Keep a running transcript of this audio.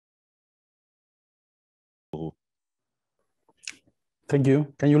Thank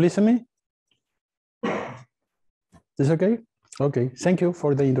you. Can you listen me? Is this okay? Okay, thank you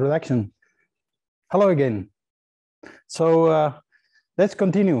for the introduction. Hello again. So let's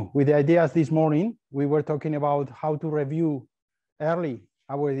continue with the ideas this morning. We were talking about how to review early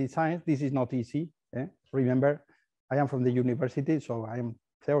our designs. This is not easy. Remember, I am from the university, so I am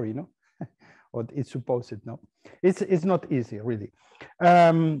theory, no? Or it's supposed, no? It's not easy, really.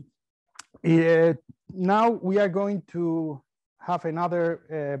 Now we are going to have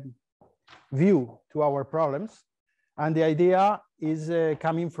another view to our problems. And the idea is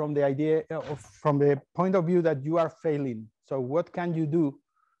coming from the idea from the point of view that you are failing. So what can you do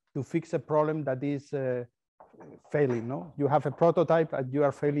to fix a problem that is failing? No, you have a prototype and you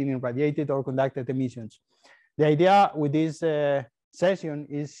are failing in radiated or conducted emissions. The idea with this session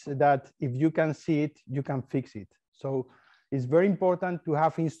is that if you can see it, you can fix it. So it's very important to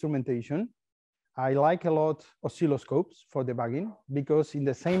have instrumentation. I like a lot oscilloscopes for debugging because in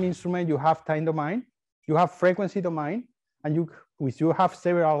the same instrument you have time domain, you have frequency domain, and you have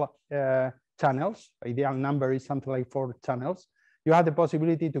several channels. Ideal number is something like 4 channels. You have the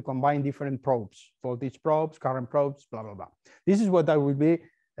possibility to combine different probes, voltage probes, current probes, blah, blah, blah. This is what I will be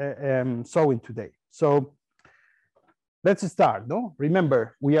showing today. So let's start. No?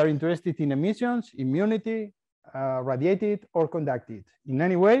 Remember, we are interested in emissions, immunity, radiated or conducted. In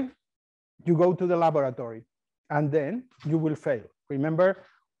any way, you go to the laboratory and then you will fail. Remember,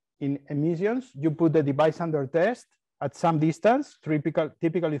 in emissions, you put the device under test at some distance,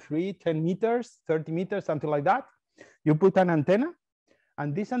 typically 3, 10 meters, 30 meters, something like that. You put an antenna,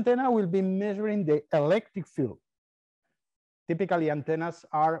 and this antenna will be measuring the electric field. Typically, antennas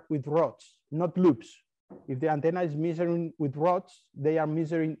are with rods, not loops. If the antenna is measuring with rods, they are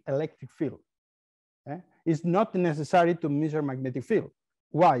measuring electric field. It's not necessary to measure magnetic field.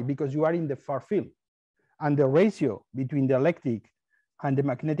 Why? Because you are in the far field, and the ratio between the electric and the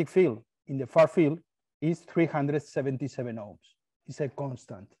magnetic field in the far field is 377 ohms. It's a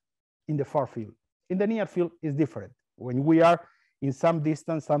constant in the far field. In the near field, it's different. When we are in some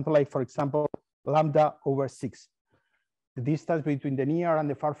distance, something like, for example, lambda over 6. The distance between the near and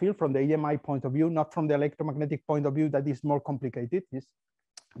the far field from the EMI point of view, not from the electromagnetic point of view, that is more complicated.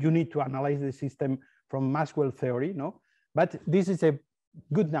 You need to analyze the system from Maxwell theory, no? But this is a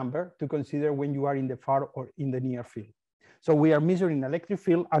good number to consider when you are in the far or in the near field. So we are measuring electric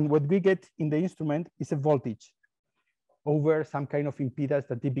field, and what we get in the instrument is a voltage over some kind of impedance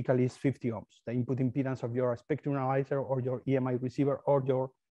that typically is 50 ohms, the input impedance of your spectrum analyzer or your EMI receiver or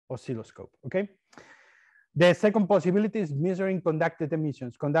your oscilloscope, okay? The second possibility is measuring conducted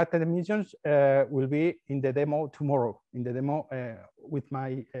emissions. Conducted emissions will be in the demo tomorrow, in the demo with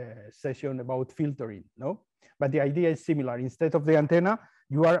my session about filtering, no? But the idea is similar. Instead of the antenna,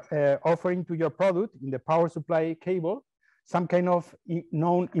 you are offering to your product in the power supply cable some kind of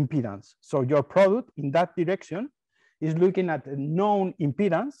known impedance. So your product in that direction is looking at a known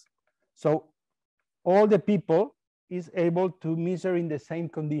impedance. So all the people is able to measure in the same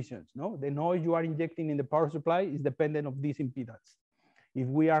conditions. No, the noise you are injecting in the power supply is dependent of this impedance. If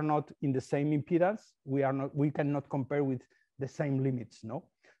we are not in the same impedance, we cannot compare with the same limits. No,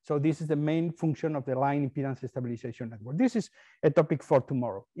 so this is the main function of the line impedance stabilization network. This is a topic for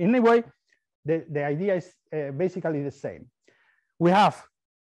tomorrow. Anyway, the idea is basically the same. We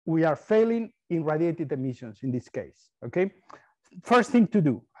are failing in radiated emissions in this case. Okay, first thing to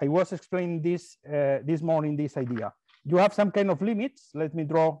do, I was explaining this this morning, this idea. You have some kind of limits, let me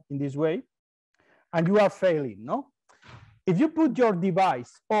draw in this way, and you are failing, no? If you put your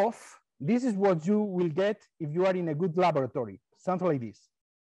device off, this is what you will get if you are in a good laboratory, something like this.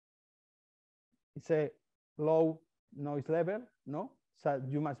 It's a low noise level, no? So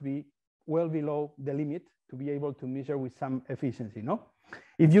you must be well below the limit to be able to measure with some efficiency, no?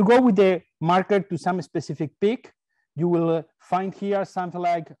 If you go with the marker to some specific peak, you will find here something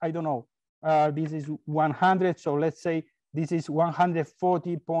like, I don't know, this is 100. So let's say this is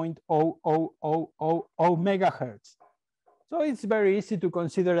 140.0000 megahertz. So it's very easy to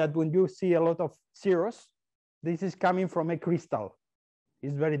consider that when you see a lot of zeros, this is coming from a crystal.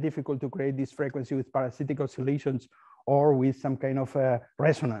 It's very difficult to create this frequency with parasitic oscillations or with some kind of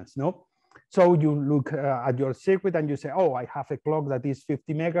resonance, no? So you look at your circuit and you say, oh, I have a clock that is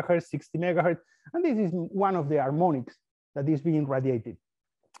 50 megahertz, 60 megahertz, and this is one of the harmonics that is being radiated.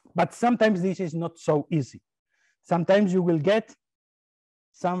 But sometimes this is not so easy. Sometimes you will get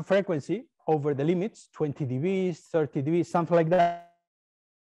some frequency over the limits, 20 dBs, 30 dBs, something like that,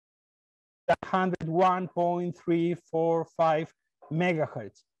 101.345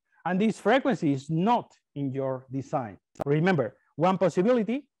 megahertz. And this frequency is not in your design. Remember, one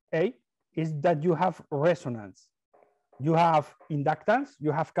possibility, A, is that you have resonance. You have inductance,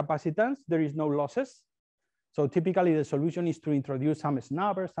 you have capacitance, there is no losses. So typically the solution is to introduce some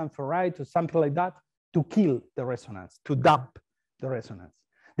snubber, some ferrite, or something like that to kill the resonance, to dump the resonance.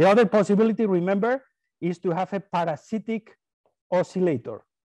 The other possibility, remember, is to have a parasitic oscillator.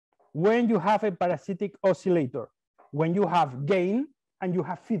 When you have a parasitic oscillator, when you have gain and you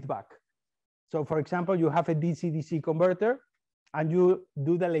have feedback. So for example, you have a DC-DC converter and you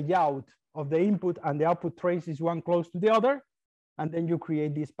do the layout of the input and the output trace is one close to the other, and then you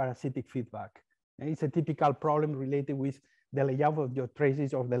create this parasitic feedback. And it's a typical problem related with the layout of your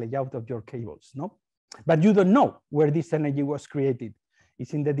traces or the layout of your cables, no? But you don't know where this energy was created.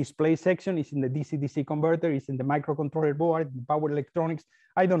 It's in the display section, it's in the DC-DC converter, it's in the microcontroller board, the power electronics,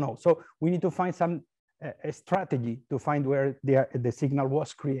 I don't know. So we need to find some a strategy to find where the signal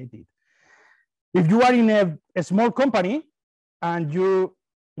was created. If you are in a small company and you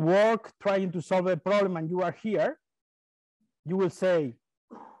work trying to solve a problem and you are here, you will say,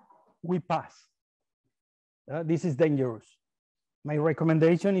 we pass. This is dangerous. My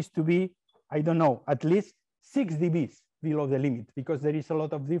recommendation is to be, I don't know, at least 6 dBs below the limit, because there is a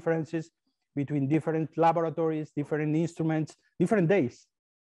lot of differences between different laboratories, different instruments, different days,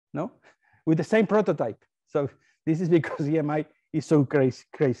 no? With the same prototype. So this is because EMI is so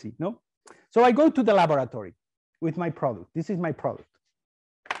crazy, no? So I go to the laboratory with my product. This is my product,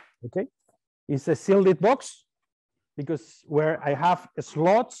 okay? It's a sealed box because where I have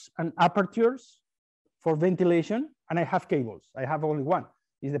slots and apertures for ventilation, and I have cables. I have only one,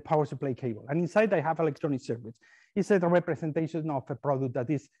 is the power supply cable. And inside I have electronic circuits. It's a representation of a product that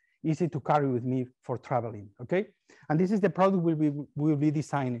is easy to carry with me for traveling, okay? And this is the product we'll be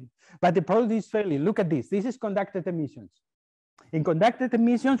designing. But the product is failing. Look at this. This is conducted emissions. In conducted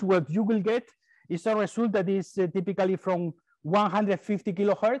emissions, what you will get is a result that is typically from 150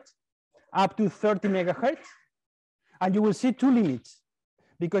 kilohertz up to 30 megahertz. And you will see 2 limits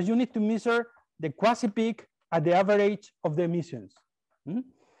because you need to measure the quasi-peak at the average of the emissions.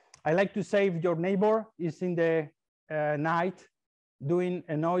 I like to say if your neighbor is in the night doing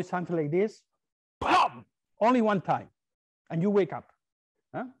a noise, something like this, boom, only one time, and you wake up,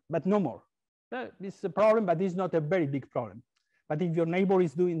 but no more. This is a problem, but it's not a very big problem. But if your neighbor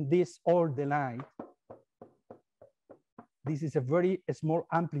is doing this all the night, this is a very small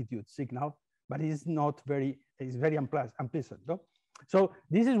amplitude signal, but it's not very, it's very unpleasant. No? So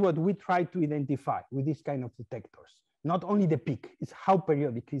this is what we try to identify with these kind of detectors. Not only the peak, it's how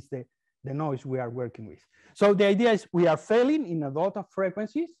periodic is the noise we are working with. So the idea is we are failing in a lot of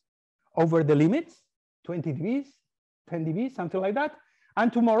frequencies over the limits, 20 dBs, 10 dBs, something like that.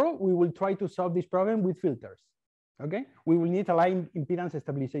 And tomorrow we will try to solve this problem with filters, okay? We will need a line impedance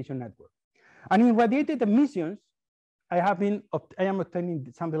stabilization network. And in radiated emissions, I am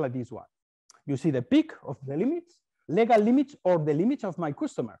obtaining something like this one. You see the peak of the limits, legal limits, or the limits of my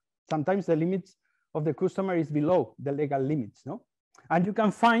customer. Sometimes the limits of the customer is below the legal limits, no? And you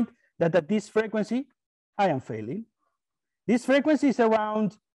can find that at this frequency, I am failing. This frequency is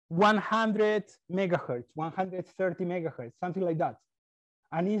around 100 megahertz, 130 megahertz, something like that.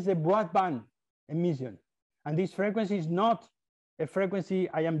 And it's a broadband emission. And this frequency is not a frequency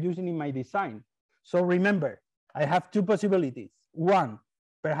I am using in my design. So remember, I have 2 possibilities. One,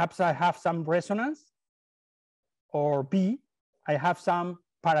 perhaps I have some resonance, or B, I have some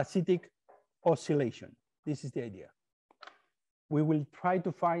parasitic oscillation. This is the idea. We will try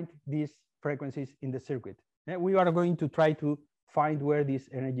to find these frequencies in the circuit. We are going to try to find where this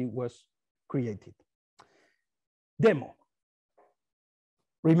energy was created. Demo.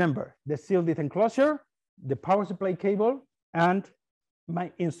 Remember, the sealed enclosure, the power supply cable, and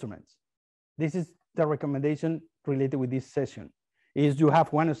my instruments. This is the recommendation related with this session, is you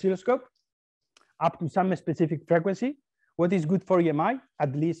have one oscilloscope up to some specific frequency. What is good for EMI?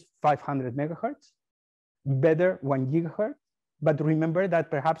 At least 500 megahertz, better 1 gigahertz. But remember that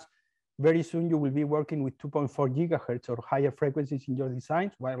perhaps very soon you will be working with 2.4 gigahertz or higher frequencies in your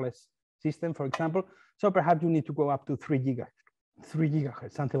designs, wireless system, for example. So perhaps you need to go up to 3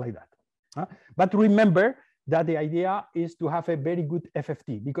 gigahertz, something like that. But remember that the idea is to have a very good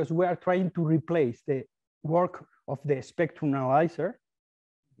FFT, because we are trying to replace the work of the spectrum analyzer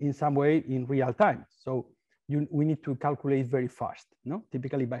in some way in real time. So we need to calculate very fast, no?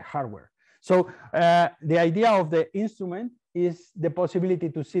 Typically by hardware. So the idea of the instrument is the possibility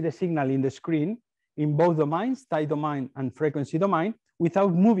to see the signal in the screen in both domains, time domain and frequency domain,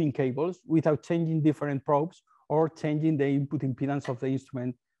 without moving cables, without changing different probes or changing the input impedance of the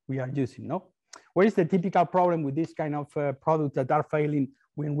instrument we are using, no? What is the typical problem with this kind of products that are failing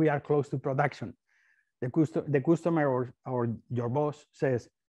when we are close to production? The customer or your boss says,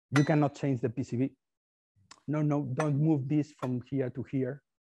 you cannot change the PCB. no, no, don't move this from here to here.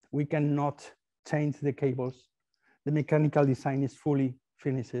 We cannot change the cables. The mechanical design is fully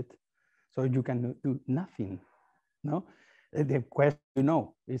finished, so you can do nothing. No, the question, you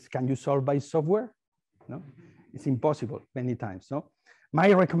know, is can you solve by software? No, it's impossible many times. No,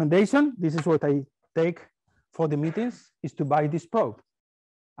 my recommendation, this is what I take for the meetings, is to buy this probe.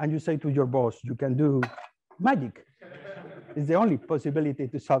 And you say to your boss, you can do magic. It's the only possibility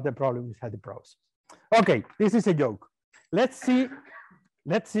to solve the problem with the probes. Okay, this is a joke. Let's see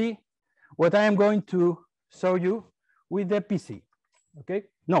what I am going to show you with the PC. Okay,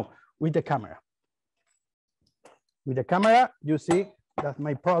 no, with the camera. With the camera, you see that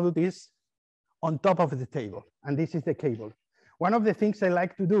my product is on top of the table, and this is the cable. One of the things I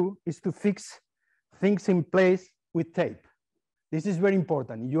like to do is to fix things in place with tape. This is very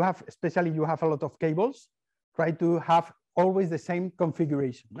important. You have, especially you have a lot of cables, try to have always the same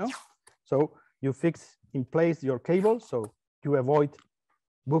configuration, no? So you fix in place your cable so you avoid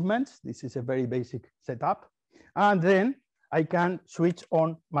movements. This is a very basic setup. And then I can switch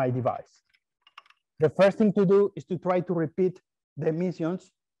on my device. The first thing to do is to try to repeat the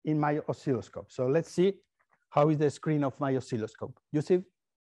emissions in my oscilloscope. So let's see how is the screen of my oscilloscope. You see?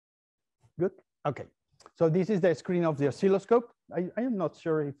 Good? Okay. So this is the screen of the oscilloscope. I am not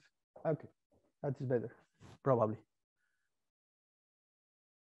sure if, okay, that is better, probably.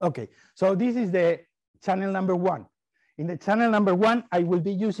 Okay, so this is the channel number 1. In the channel number 1, I will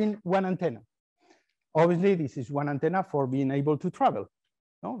be using one antenna. Obviously, this is one antenna for being able to travel.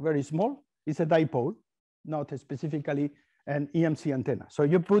 No, very small. It's a dipole, not specifically an EMC antenna. So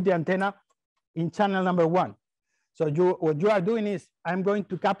you put the antenna in channel number 1. So what you are doing is I'm going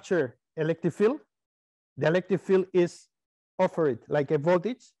to capture electric field. The electric field is offered like a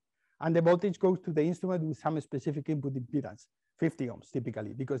voltage, and the voltage goes to the instrument with some specific input impedance, 50 ohms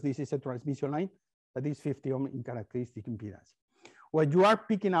typically, because this is a transmission line that is 50 ohm in characteristic impedance. What you are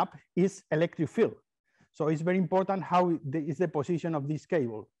picking up is electric field. So it's very important how is the position of this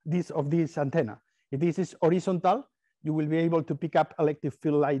cable, of this antenna. If this is horizontal, you will be able to pick up electric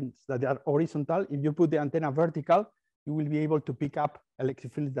field lines that are horizontal. If you put the antenna vertical, you will be able to pick up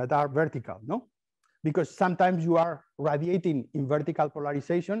electric fields that are vertical, no? Because sometimes you are radiating in vertical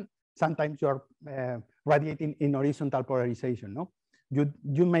polarization, sometimes you are radiating in horizontal polarization, no?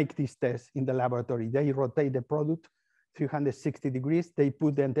 You make this test in the laboratory. They rotate the product 360 degrees, they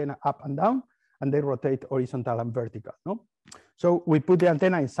put the antenna up and down, and they rotate horizontal and vertical, no? So we put the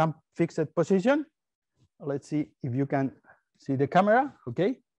antenna in some fixed position. Let's see if you can see the camera,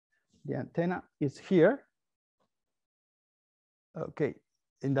 okay? The antenna is here. Okay,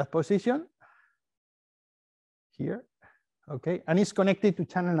 in that position, here, okay? And it's connected to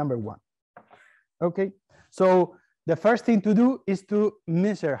channel number 1, okay? So the first thing to do is to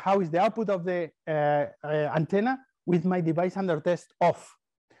measure how is the output of the antenna with my device under test off.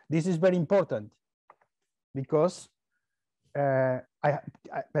 This is very important because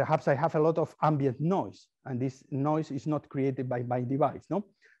perhaps I have a lot of ambient noise, and this noise is not created by my device, no?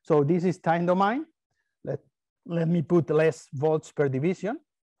 So this is time domain. Let me put less volts per division.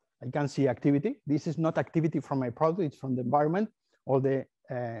 I can see activity. This is not activity from my product, it's from the environment, all the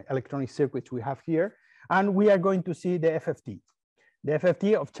electronic circuits we have here. And we are going to see the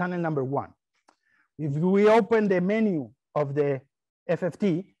FFT of channel number 1. If we open the menu of the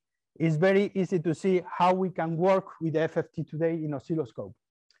FFT, it's very easy to see how we can work with the FFT today in oscilloscope.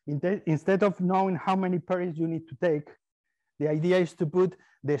 Instead of knowing how many pairs you need to take, the idea is to put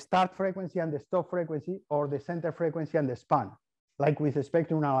the start frequency and the stop frequency, or the center frequency and the span, like with the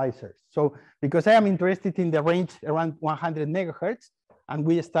spectrum analyzers. So because I am interested in the range around 100 megahertz, and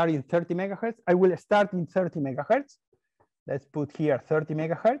we start in 30 megahertz, I will start in 30 megahertz. Let's put here 30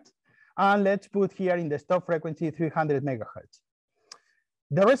 megahertz, and let's put here in the stop frequency 300 megahertz.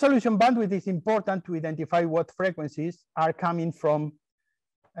 The resolution bandwidth is important to identify what frequencies are coming from,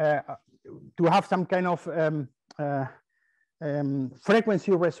 to have some kind of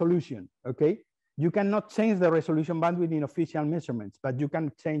frequency resolution, okay? You cannot change the resolution bandwidth in official measurements, but you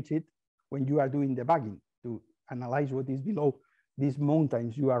can change it when you are doing debugging to analyze what is below these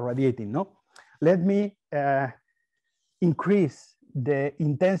mountains you are radiating, no? Let me increase the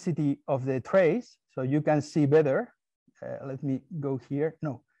intensity of the trace so you can see better. Let me go here.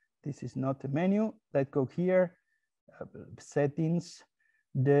 No, this is not the menu. Let's go here, settings,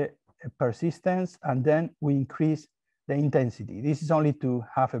 the persistence, and then we increase the intensity. This is only to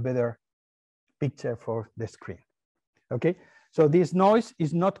have a better picture for the screen, okay? So this noise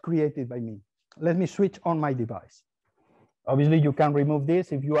is not created by me. Let me switch on my device. Obviously, you can remove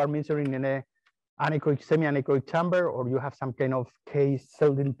this if you are measuring in a anechoic, semi-anechoic chamber, or you have some kind of case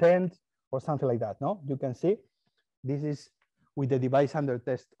seldom tent, or something like that. No, you can see this is with the device under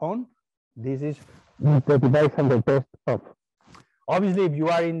test on. This is with the device under test off. Obviously, if you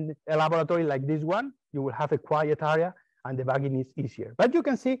are in a laboratory like this one, you will have a quiet area and debugging is easier. But you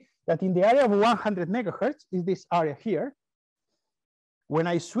can see that in the area of 100 megahertz is this area here. When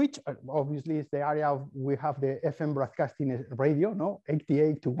I switch, obviously it's the area of, we have the FM broadcasting radio, no,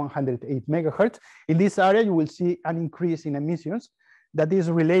 88 to 108 megahertz. In this area, you will see an increase in emissions that is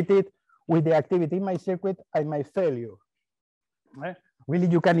related with the activity in my circuit and my failure. Right? Really,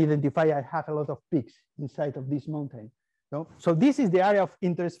 you can identify I have a lot of peaks inside of this mountain. No? So this is the area of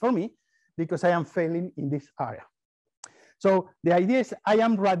interest for me because I am failing in this area. So the idea is I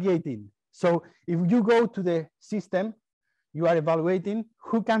am radiating. So if you go to the system, you are evaluating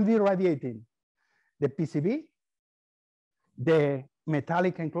who can be radiating: the PCB, the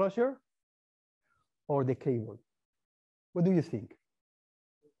metallic enclosure, or the cable. What do you think?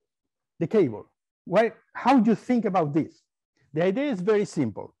 The cable. Why, how do you think about this? The idea is very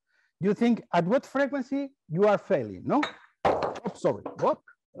simple. You think at what frequency you are failing, no? Oh, sorry. Oh.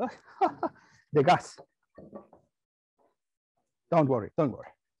 The gas. Don't worry, don't worry.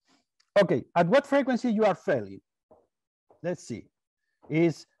 Okay, at what frequency you are failing? Let's see.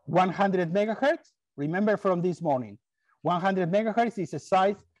 Is 100 megahertz? Remember from this morning, 100 megahertz is a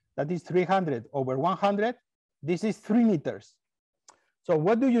size that is 300 over 100. This is 3 meters. So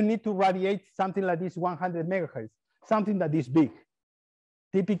what do you need to radiate something like this 100 megahertz? Something that is big.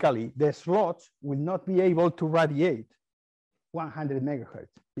 Typically, the slots will not be able to radiate 100 megahertz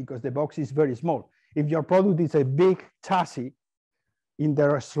because the box is very small. If your product is a big chassis, in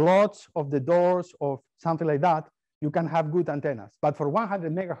the slots of the doors or something like that, you can have good antennas. But for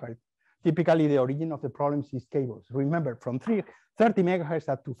 100 megahertz, typically the origin of the problems is cables. Remember, from 30 megahertz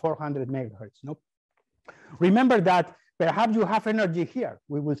up to 400 megahertz. No? Remember that perhaps you have energy here.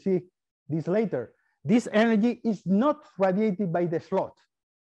 We will see this later. This energy is not radiated by the slot,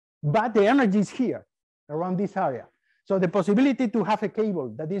 but the energy is here around this area. So the possibility to have a cable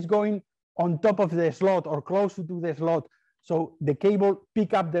that is going on top of the slot or close to the slot, so the cable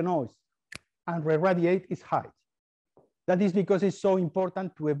pick up the noise and re-radiate is high. That is because it's so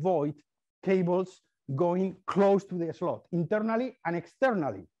important to avoid cables going close to the slot, internally and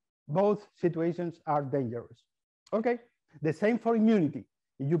externally. Both situations are dangerous. Okay, the same for immunity.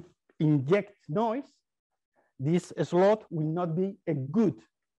 If you inject noise, this slot will not be a good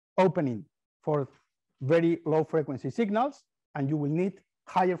opening for very low frequency signals, and you will need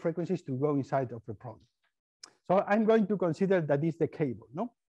higher frequencies to go inside of the problem. So I'm going to consider that is the cable.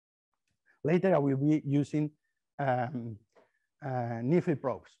 No? Later I will be using needle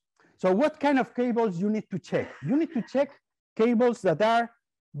probes. So what kind of cables you need to check? You need to check cables that are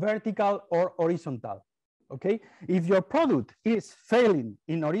vertical or horizontal. Okay, if your product is failing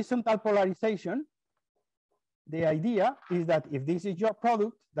in horizontal polarization, the idea is that if this is your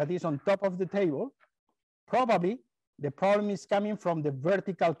product that is on top of the table, probably the problem is coming from the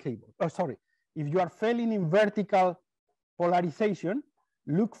vertical cable. Oh, sorry. If you are failing in vertical polarization,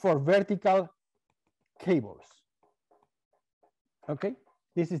 look for vertical cables. Okay,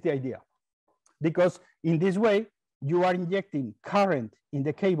 this is the idea. Because in this way, you are injecting current in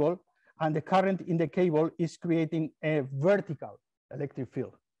the cable, and the current in the cable is creating a vertical electric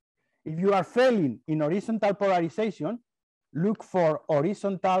field. If you are failing in horizontal polarization, look for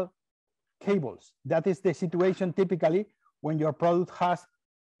horizontal cables. That is the situation typically when your product has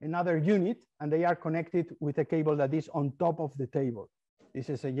another unit and they are connected with a cable that is on top of the table. This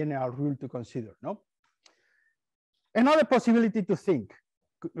is a general rule to consider, no? Another possibility to think,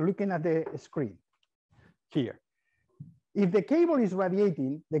 looking at the screen here. If the cable is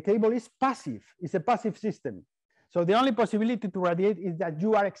radiating, the cable is passive. It's a passive system. So the only possibility to radiate is that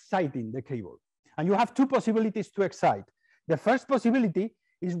you are exciting the cable. And you have two possibilities to excite. The first possibility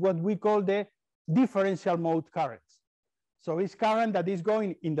is what we call the differential mode currents. So it's current that is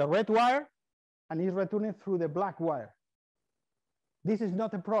going in the red wire and is returning through the black wire. This is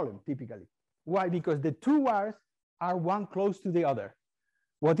not a problem typically. Why? Because the two wires are one close to the other.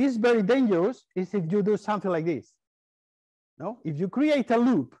 What is very dangerous is if you do something like this. No? If you create a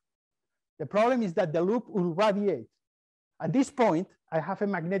loop, the problem is that the loop will radiate. At this point, I have a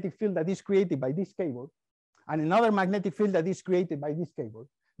magnetic field that is created by this cable and another magnetic field that is created by this cable.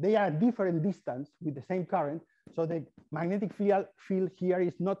 They are different distance with the same current, so the magnetic field here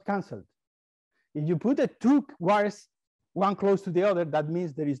is not canceled. If you put the two wires one close to the other, that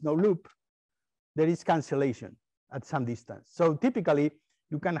means there is no loop. There is cancellation at some distance. So typically,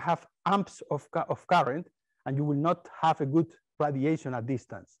 you can have amps of current and you will not have a good radiation at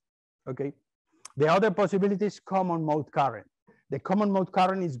distance, okay? The other possibility is common mode current. the common mode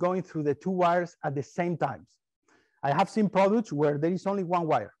current is going through the two wires at the same time. I have seen products where there is only one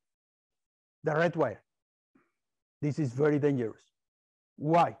wire, the red wire. This is very dangerous.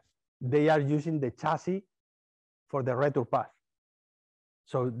 Why? They are using the chassis for the return path.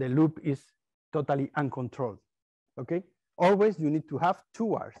 So the loop is totally uncontrolled, okay? Always you need to have two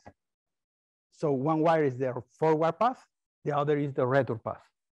wires. So one wire is the forward path, the other is the return path.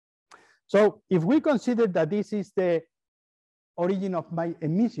 So if we consider that this is the origin of my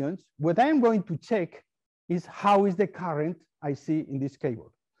emissions, what I am going to check is how is the current I see in this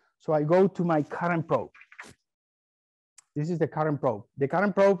cable. So I go to my current probe. This is the current probe. The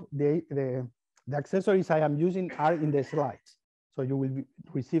current probe, the accessories I am using are in the slides. So you will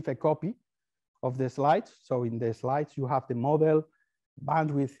receive a copy of the slides. So in the slides, you have the model,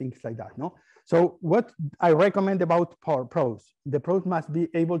 bandwidth, things like that, no? So what I recommend about probes, the probes must be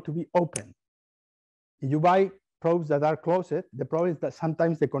able to be open. If you buy probes that are closed, the problem is that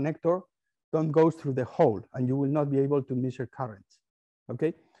sometimes the connector don't go through the hole and you will not be able to measure currents,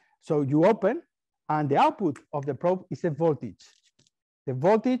 okay? So you open and the output of the probe is a voltage. The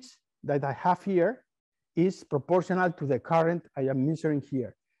voltage that I have here is proportional to the current I am measuring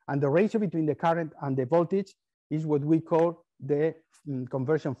here. And the ratio between the current and the voltage is what we call the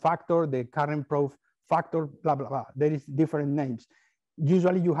conversion factor, the current probe factor, blah, blah, blah. There is different names.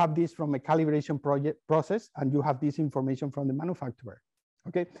 Usually you have this from a calibration process and you have this information from the manufacturer,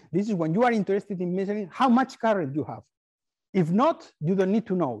 okay? This is when you are interested in measuring how much current you have. If not, you don't need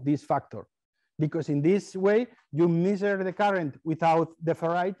to know this factor, because in this way, you measure the current without the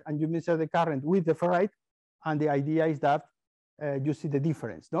ferrite and you measure the current with the ferrite. And the idea is that you see the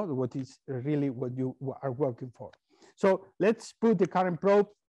difference, no? What is really what you are working for. So let's put the current probe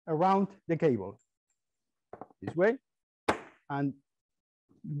around the cable this way and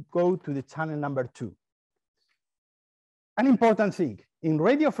go to the channel number 2. An important thing, in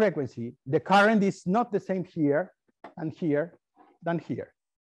radio frequency, the current is not the same here and here than here.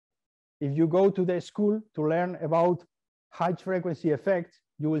 If you go to the school to learn about high frequency effects,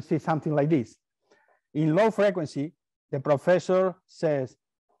 you will see something like this. In low frequency, the professor says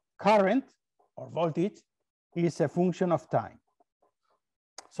current or voltage is a function of time.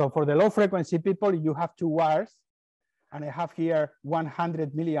 So for the low frequency people, you have two wires, and I have here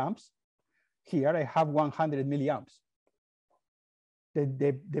 100 milliamps. Here I have 100 milliamps.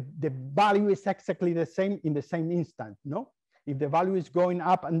 The value is exactly the same in the same instant, no? If the value is going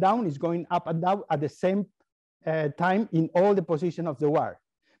up and down, it's going up and down at the same time in all the position of the wire.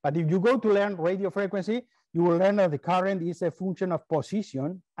 But if you go to learn radio frequency, you will learn that the current is a function of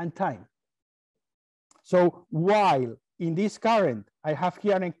position and time. So while in this current, I have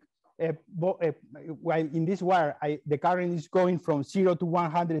here, while in this wire, the current is going from 0 to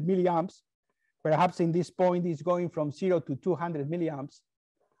 100 milliamps, perhaps in this point is going from 0 to 200 milliamps,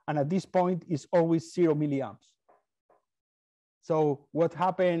 and at this point is always 0 milliamps. So what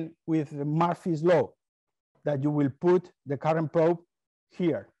happened with Murphy's law? That you will put the current probe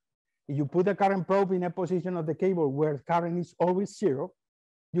here. If you put the current probe in a position of the cable where current is always 0,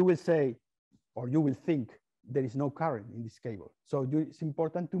 you will say, or you will think there is no current in this cable. So it's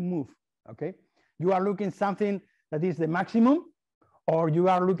important to move, okay? You are looking something that is the maximum, or you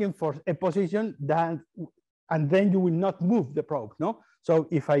are looking for a position that, and then you will not move the probe, no? So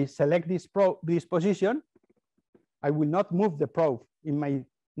if I select this position, I will not move the probe in my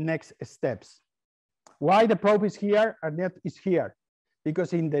next steps. Why the probe is here and that is here?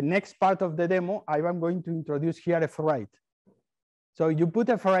 Because in the next part of the demo, I am going to introduce here a ferrite. So you put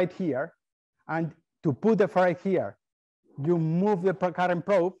a ferrite here, and to put the ferrite here, you move the current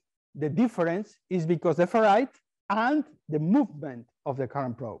probe. The difference is because the ferrite and the movement of the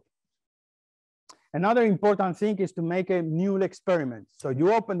current probe. Another important thing is to make a mule experiment. So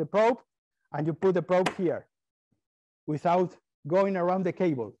you open the probe and you put the probe here without going around the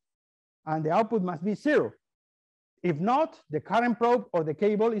cable, and the output must be 0. If not, the current probe or the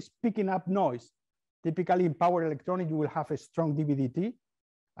cable is picking up noise. Typically in power electronics, you will have a strong DVDT,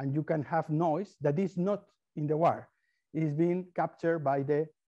 and you can have noise that is not in the wire. It is being captured by the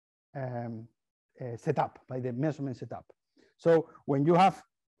setup, by the measurement setup. So when you have,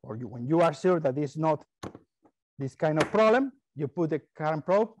 or when you are sure that it's not this kind of problem, you put the current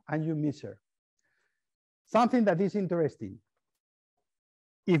probe and you measure. Something that is interesting.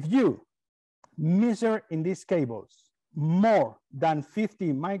 If you measure in these cables more than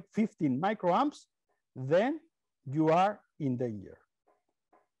 15 microamps, then you are in danger.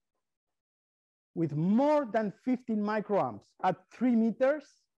 With more than 15 microamps at 3 meters,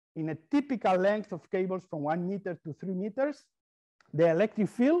 in a typical length of cables from 1 meter to 3 meters, the electric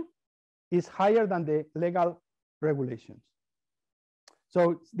field is higher than the legal regulations.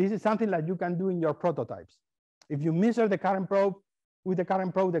 So this is something that you can do in your prototypes. If you measure the current probe with the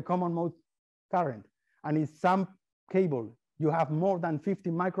current probe, the common mode current, and in some cable you have more than 50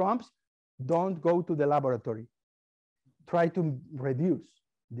 microamps, don't go to the laboratory. Try to reduce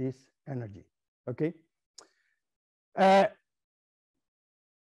this energy, okay?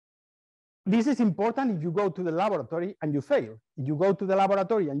 This is important if you go to the laboratory and you fail. If you go to the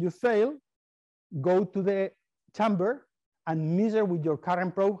laboratory and you fail, go to the chamber and measure with your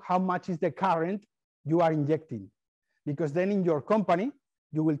current probe how much is the current you are injecting. Because then in your company,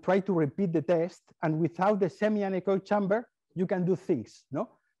 you will try to repeat the test, and without the semi-anechoic chamber, you can do things, no?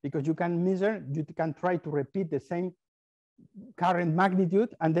 Because you can measure, you can try to repeat the same current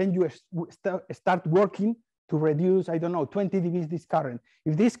magnitude, and then you start working to reduce, I don't know, 20 dBs this current.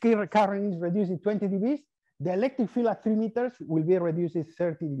 If this current is reduced in 20 dBs, the electric field at 3 meters will be reduced in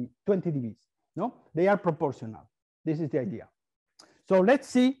 20 dBs, no? They are proportional. This is the idea. So let's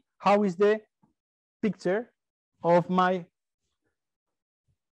see how is the picture of my,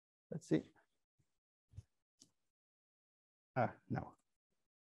 let's see. No.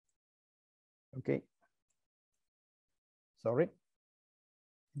 Okay. Sorry, it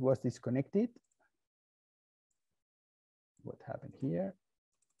was disconnected. What happened here?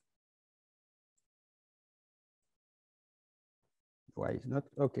 Why is not?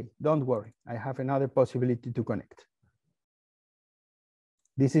 Okay, don't worry. I have another possibility to connect.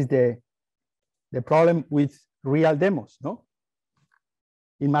 This is the problem with real demos, no?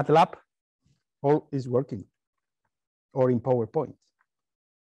 In MATLAB, all is working, or in PowerPoint.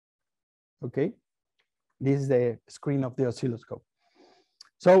 Okay, this is the screen of the oscilloscope.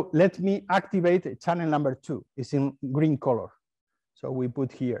 So let me activate channel number 2. It's in green color. So we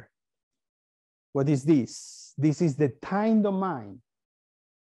put here. What is this? This is the time domain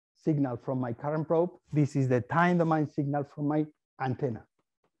signal from my current probe. This is the time domain signal from my antenna.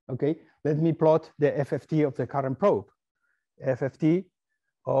 Okay, let me plot the FFT of the current probe. FFT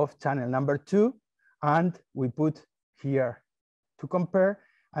of channel number 2, and we put here to compare,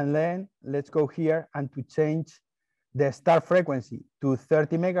 and then let's go here and to change the start frequency to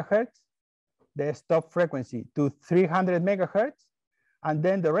 30 megahertz, the stop frequency to 300 megahertz, and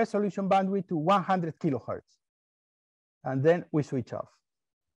then the resolution bandwidth to 100 kilohertz. And then we switch off.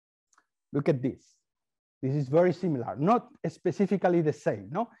 Look at this. This is very similar, not specifically the same,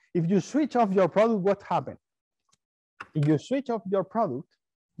 no? If you switch off your product, what happens? If you switch off your product,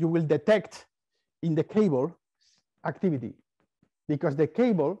 you will detect in the cable activity, because the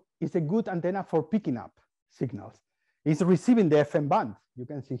cable is a good antenna for picking up signals. It's receiving the FM band. You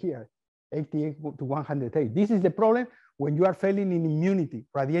can see here, 88 to 108. This is the problem when you are failing in immunity,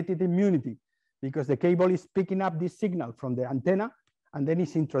 radiated immunity, because the cable is picking up this signal from the antenna, and then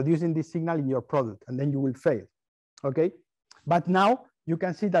it's introducing this signal in your product, and then you will fail, okay? But now you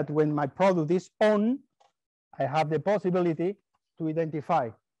can see that when my product is on, I have the possibility to identify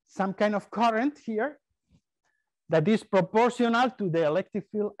some kind of current here that is proportional to the electric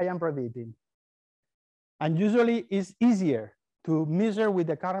field I am radiating. And usually it's easier to measure with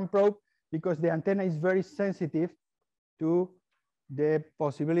the current probe because the antenna is very sensitive to the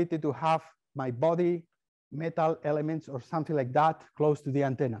possibility to have my body, metal elements or something like that close to the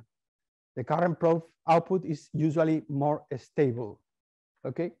antenna. The current probe output is usually more stable,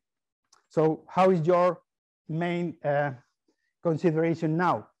 okay? So how is your main consideration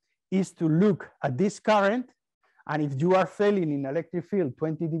now? Is to look at this current, and if you are failing in electric field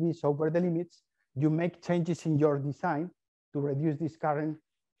 20 dBs over the limits, you make changes in your design to reduce this current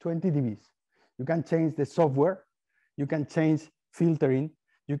 20 dBs. You can change the software, you can change filtering,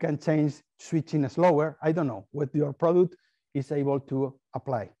 you can change switching slower. I don't know what your product is able to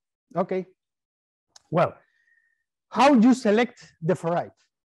apply. Okay, well, how you select the ferrite?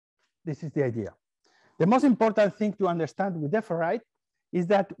 This is the idea. The most important thing to understand with the ferrite is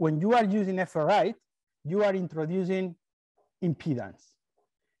that when you are using a ferrite, you are introducing impedance.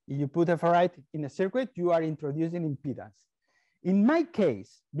 If you put a ferrite in a circuit, you are introducing impedance. In my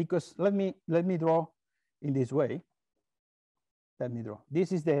case, because let me draw in this way. Let me draw.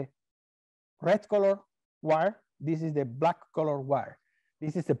 This is the red color wire. This is the black color wire.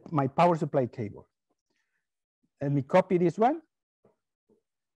 This is my power supply cable. Let me copy this one.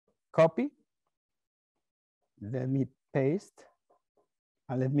 Copy. Let me paste.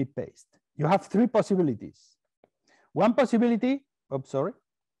 And let me paste. You have three possibilities. One possibility, oops, sorry.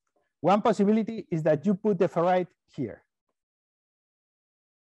 One possibility is that you put the ferrite here.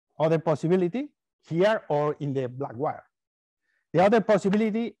 Other possibility here or in the black wire. The other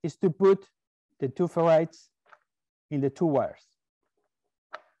possibility is to put the two ferrites in the two wires.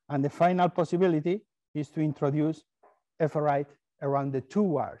 And the final possibility is to introduce a ferrite around the two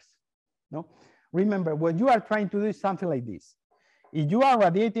wires. No? Remember, what you are trying to do is something like this. If you are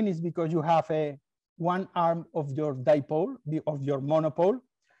radiating, it's because you have one arm of your dipole, of your monopole.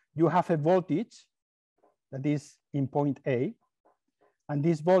 You have a voltage that is in point A, and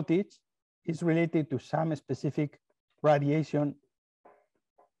this voltage is related to some specific radiation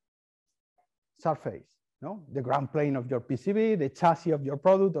surface, no? The ground plane of your PCB, the chassis of your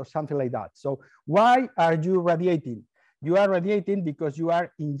product, or something like that. So why are you radiating? You are radiating because you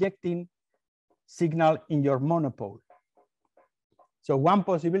are injecting signal in your monopole. So one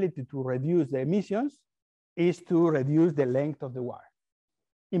possibility to reduce the emissions is to reduce the length of the wire.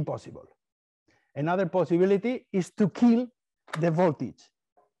 Impossible. Another possibility is to kill the voltage.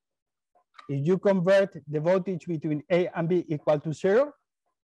 If you convert the voltage between A and B equal to 0,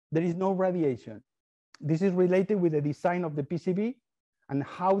 there is no radiation. This is related with the design of the PCB and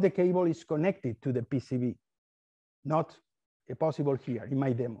how the cable is connected to the PCB. Not possible here in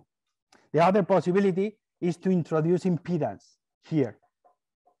my demo. The other possibility is to introduce impedance here.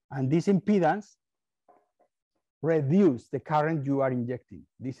 And this impedance reduce the current you are injecting.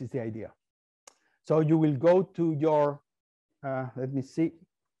 This is the idea. So you will go to your, let me see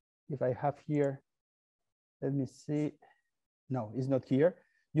if I have here, let me see. No, it's not here.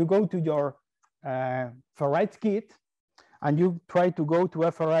 You go to your ferrite kit and you try to go to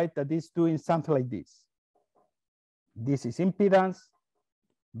a ferrite that is doing something like this. This is impedance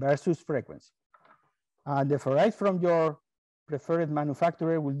versus frequency. And the ferrite from your preferred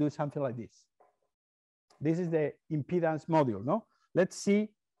manufacturer will do something like this. This is the impedance module, no? Let's see,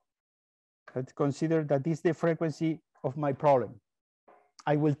 let's consider that this is the frequency of my problem.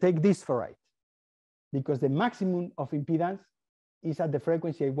 I will take this ferrite because the maximum of impedance is at the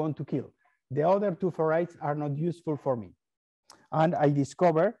frequency I want to kill. The other two ferrites are not useful for me. And I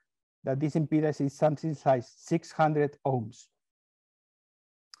discover that this impedance is something like 600 ohms.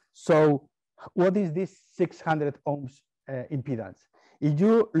 So what is this 600 ohms impedance? If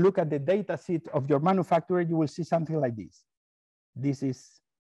you look at the data sheet of your manufacturer, you will see something like this. This is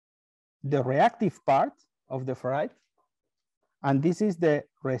the reactive part of the ferrite, and this is the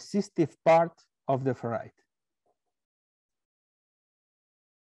resistive part of the ferrite.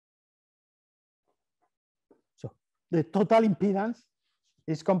 So the total impedance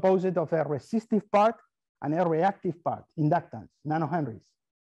is composed of a resistive part and a reactive part, inductance, nanohenries,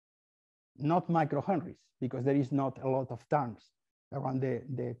 not microhenries, because there is not a lot of terms around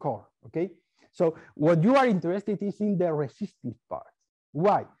the core, okay? So what you are interested is in the resistive part.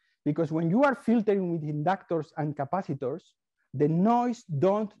 Why? Because when you are filtering with inductors and capacitors, the noise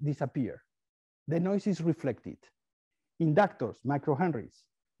don't disappear. The noise is reflected. Inductors, microhenries,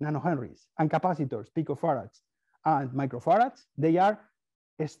 nanohenries, and capacitors, picofarads and microfarads, they are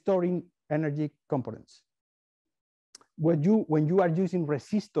storing energy components. When you are using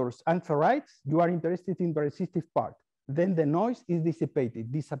resistors and ferrites, you are interested in the resistive part. Then the noise is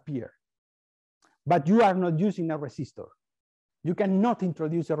dissipated, disappear. But you are not using a resistor. You cannot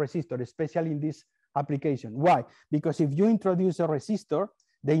introduce a resistor, especially in this application. Why? Because if you introduce a resistor,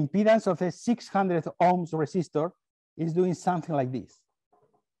 the impedance of a 600 ohms resistor is doing something like this.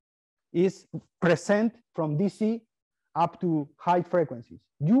 Is present from DC up to high frequencies.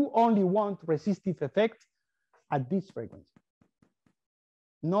 You only want resistive effects at this frequency,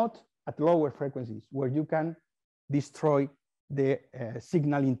 not at lower frequencies where you can destroy the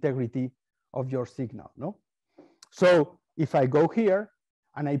signal integrity of your signal, no? So if I go here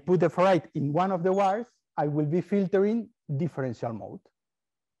and I put the ferrite in one of the wires, I will be filtering differential mode.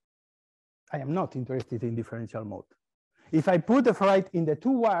 I am not interested in differential mode. If I put the ferrite in the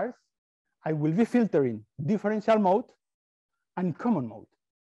two wires, I will be filtering differential mode and common mode.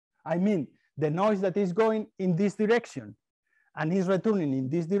 I mean, the noise that is going in this direction and is returning in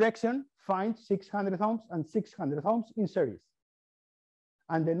this direction finds 600 ohms and 600 ohms in series.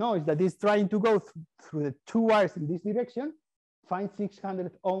 And the noise that is trying to go through the two wires in this direction finds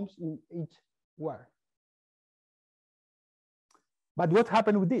 600 ohms in each wire. But what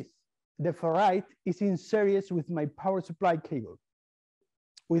happened with this? The ferrite is in series with my power supply cable,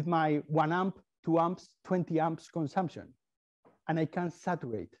 with my 1 amp, 2 amps, 20 amps consumption. And I can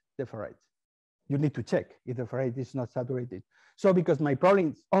saturate the ferrite. You need to check if the ferrite is not saturated. So because my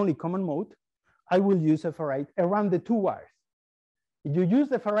problem is only common mode, I will use a ferrite around the two wires. If you use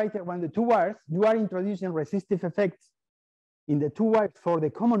the ferrite around the two wires, you are introducing resistive effects in the two wires for the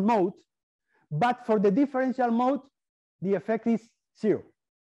common mode, but for the differential mode, the effect is 0.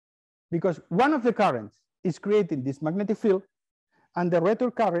 Because one of the currents is creating this magnetic field and the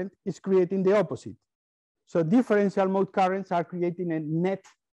return current is creating the opposite. So differential mode currents are creating a net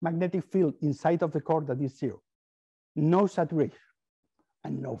magnetic field inside of the core that is 0. No saturation.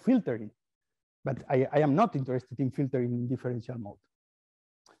 and no filtering. But I am not interested in filtering in differential mode.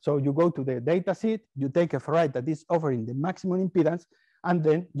 So you go to the data sheet, you take a ferrite that is offering the maximum impedance, and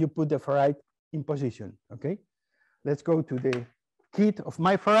then you put the ferrite in position, okay? Let's go to the kit of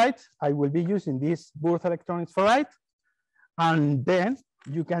my ferrite. I will be using this Burth Electronics ferrite, and then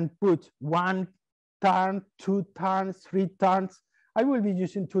you can put 1 turn, 2 turns, 3 turns. I will be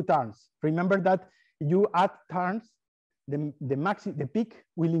using 2 turns. Remember that you add turns, the peak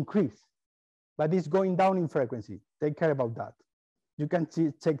will increase, but it's going down in frequency. Take care about that. You can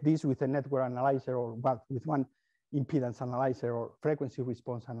check this with a network analyzer or with one impedance analyzer or frequency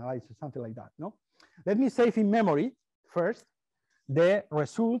response analyzer, something like that. No, let me save in memory first the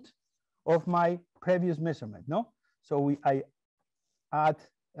result of my previous measurement. No, so I add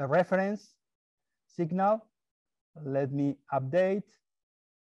a reference signal. Let me update.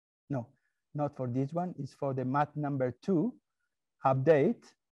 No, not for this one. It's for the mat number 2. Update,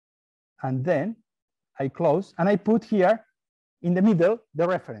 and then I close and I put here in the middle the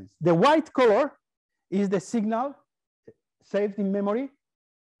reference. The white color is the signal saved in memory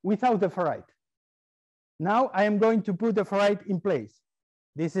without the ferrite. Now I am going to put the ferrite in place.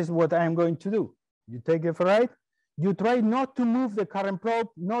 This is what I am going to do. You take the ferrite, you try not to move the current probe,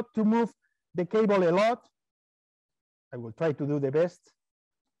 not to move the cable a lot. I will try to do the best.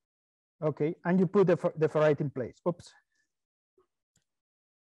 Okay, and you put the ferrite in place. Oops.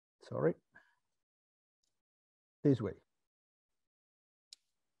 Sorry. This way.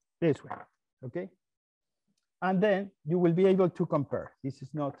 This way, okay? And then you will be able to compare. This is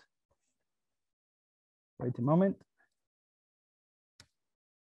not, wait a moment.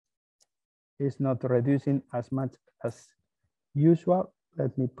 It's not reducing as much as usual.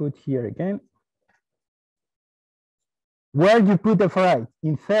 Let me put here again. Where you put the ferrite?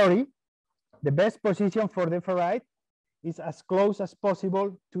 In theory, the best position for the ferrite is as close as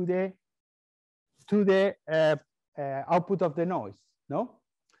possible to the output of the noise, no?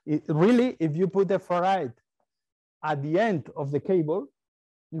 Really, if you put the ferrite at the end of the cable,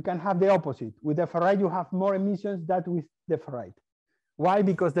 you can have the opposite. With the ferrite, you have more emissions than with the ferrite. Why?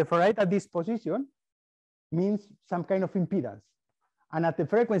 Because the ferrite at this position means some kind of impedance. And at the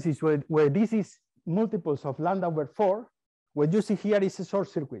frequencies where this is multiples of lambda over 4, what you see here is a short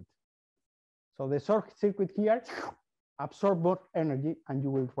circuit. So the short circuit here absorbs more energy and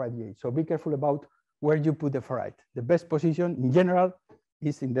you will radiate. So be careful about where you put the ferrite. The best position in general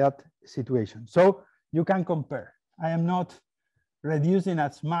is in that situation. So you can compare. I am not reducing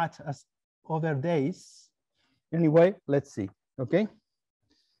as much as other days. Anyway, let's see, okay?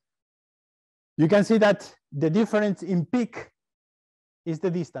 You can see that the difference in peak is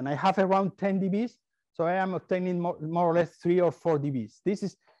the distance. I have around 10 dBs, so I am obtaining more or less 3 or 4 dBs. This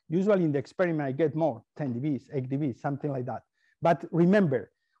is usually in the experiment, I get more, 10 dBs, 8 dBs, something like that. But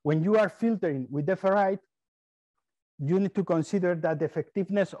remember, when you are filtering with the ferrite, you need to consider that the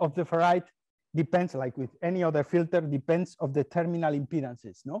effectiveness of the ferrite depends, like with any other filter, depends of the terminal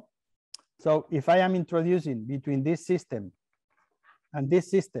impedances, no? So if I am introducing between this system and this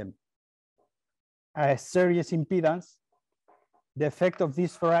system a series impedance, the effect of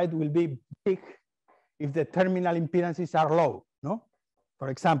this ferrite will be big if the terminal impedances are low, no? For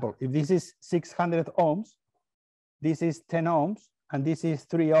example, if this is 600 ohms, this is 10 ohms, and this is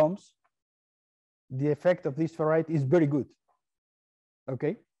 3 ohms, the effect of this ferrite is very good,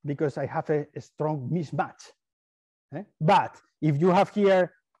 okay? Because I have a strong mismatch. Eh? But if you have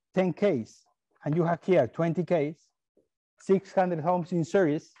here 10 Ks and you have here 20 Ks, 600 ohms in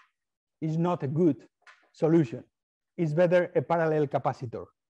series is not a good solution. It's better a parallel capacitor,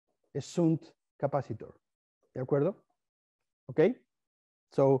 a shunt capacitor. ¿De acuerdo? Okay?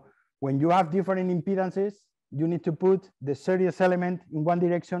 So when you have different impedances, you need to put the series element in one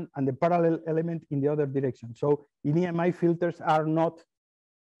direction and the parallel element in the other direction. So in EMI, filters are not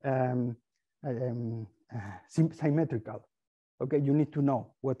symmetrical. Okay, you need to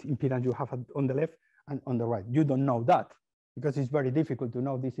know what impedance you have on the left and on the right. You don't know that because it's very difficult to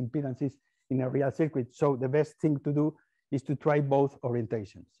know these impedances in a real circuit. So the best thing to do is to try both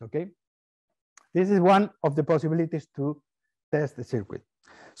orientations, okay? This is one of the possibilities to test the circuit.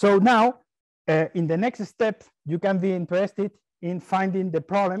 So now, in the next step, you can be interested in finding the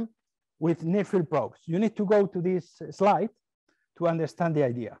problem with near-field probes. You need to go to this slide to understand the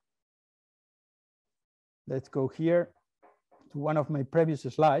idea. Let's go here to one of my previous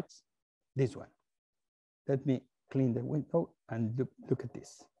slides, this one. Let me clean the window and look at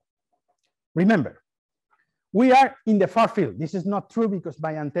this. Remember, we are in the far field. This is not true because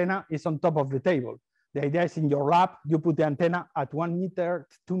my antenna is on top of the table. The idea is in your lab, you put the antenna at 1 meter,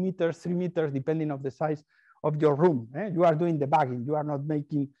 2 meters, 3 meters, depending on the size of your room. You are doing debugging. You are not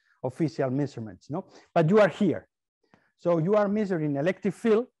making official measurements, no? But you are here. So you are measuring electric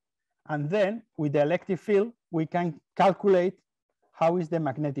field, and then with the electric field, we can calculate how is the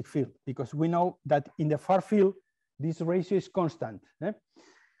magnetic field, because we know that in the far field, this ratio is constant.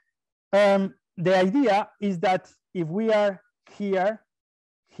 The idea is that if we are here,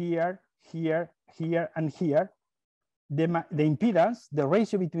 here, here, here, and here, the impedance, the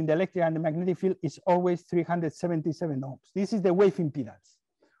ratio between the electric and the magnetic field is always 377 ohms. This is the wave impedance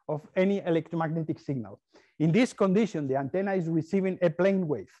of any electromagnetic signal. In this condition, the antenna is receiving a plane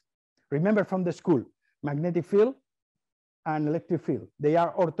wave. Remember from the school, magnetic field and electric field, they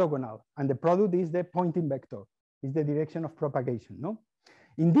are orthogonal, and the product is the pointing vector, is the direction of propagation, no?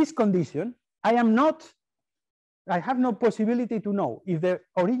 In this condition, I have no possibility to know if the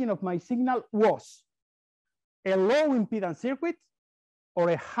origin of my signal was a low impedance circuit or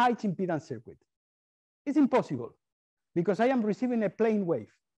a high impedance circuit. It's impossible, because I am receiving a plane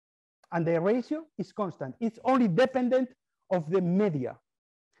wave and the ratio is constant. It's only dependent of the media.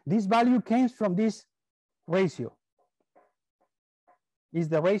 This value came from this ratio. It's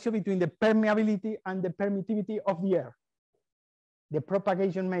the ratio between the permeability and the permittivity of the air, the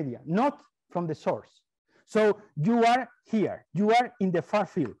propagation media, not from the source. So you are here, you are in the far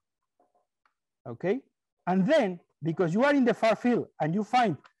field, okay? And then, because you are in the far field and you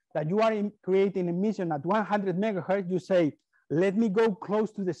find that you are creating emission at 100 megahertz, you say, let me go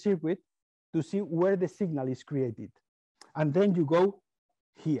close to the circuit to see where the signal is created. And then you go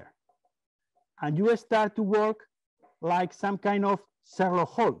here. And you start to work like some kind of Sherlock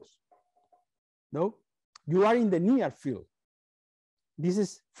Holmes. No? You are in the near field. This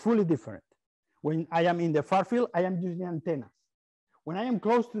is fully different. When I am in the far field, I am using antennas. When I am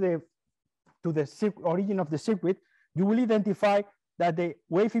close to the origin of the circuit, you will identify that the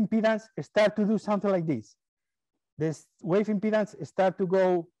wave impedance start to do something like this. This wave impedance start to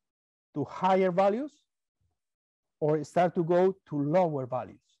go to higher values or start to go to lower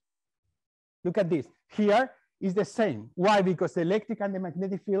values. Look at this. Here is the same. Why? Because the electric and the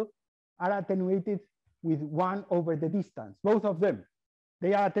magnetic field are attenuated with 1 over the distance. Both of them,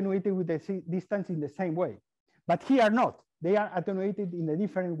 they are attenuated with the distance in the same way. But here not. They are attenuated in a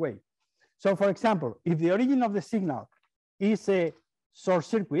different way. So for example, if the origin of the signal is a short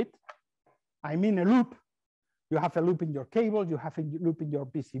circuit, I mean a loop, you have a loop in your cable, you have a loop in your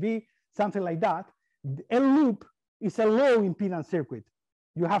PCB, something like that. A loop is a low impedance circuit.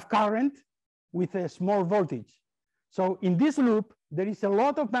 You have current with a small voltage. So in this loop, there is a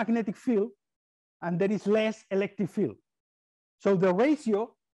lot of magnetic field and there is less electric field. So the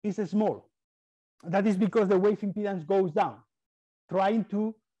ratio is small. That is because the wave impedance goes down, trying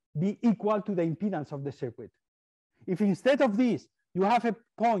to be equal to the impedance of the circuit. If instead of this, you have a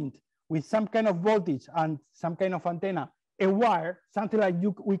point with some kind of voltage and some kind of antenna, a wire, something like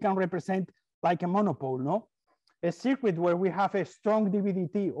we can represent like a monopole, no? A circuit where we have a strong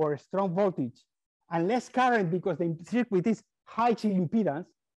DVDT or a strong voltage and less current because the circuit is high impedance.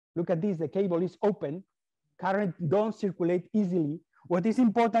 Look at this, the cable is open, current don't circulate easily. What is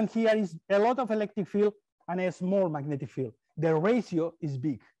important here is a lot of electric field and a small magnetic field. The ratio is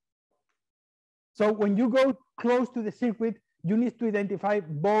big. So when you go close to the circuit, you need to identify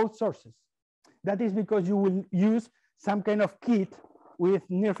both sources. That is because you will use some kind of kit with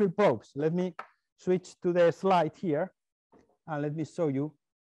near-field probes. Let me switch to the slide here, and let me show you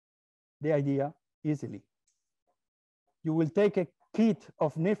the idea easily. You will take a kit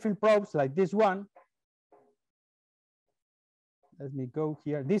of near-field probes like this one. Let me go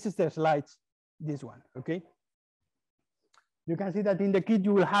here. This is the slides, this one, okay? You can see that in the kit,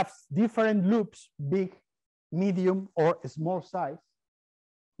 you will have different loops, big, medium, or small size.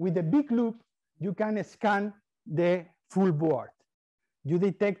 With the big loop, you can scan the full board. You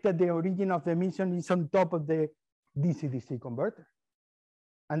detect that the origin of the emission is on top of the DC-DC converter.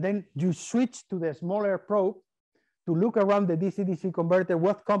 And then you switch to the smaller probe to look around the DC-DC converter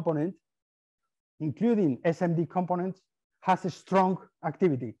what component, including SMD components, has a strong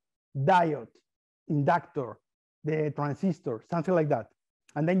activity, diode, inductor, the transistor, something like that.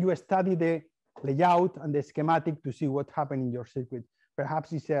 And then you study the layout and the schematic to see what happened in your circuit.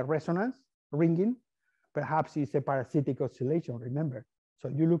 Perhaps it's a resonance, ringing. Perhaps it's a parasitic oscillation, remember. So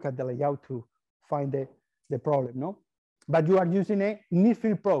you look at the layout to find the problem, no? But you are using a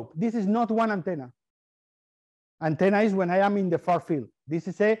near-field probe. This is not one antenna. Antenna is when I am in the far field. This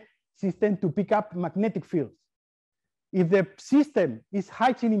is a system to pick up magnetic fields. If the system is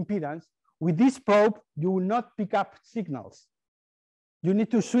high in impedance, with this probe, you will not pick up signals. You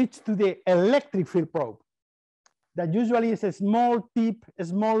need to switch to the electric field probe. That usually is a small tip, a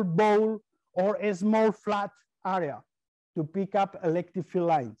small bowl, or a small flat area to pick up electric field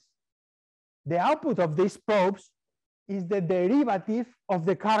lines. The output of these probes is the derivative of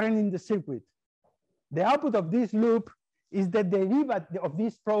the current in the circuit. The output of this loop is the derivative of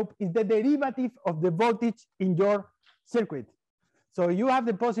this probe is the derivative of the voltage in your circuit. So you have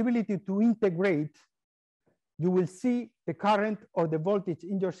the possibility to integrate. You will see the current or the voltage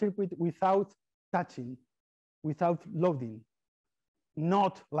in your circuit without touching, without loading.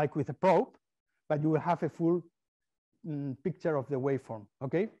 Not like with a probe, but you will have a full picture of the waveform,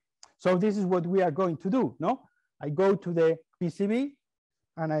 okay? So this is what we are going to do, no? I go to the PCB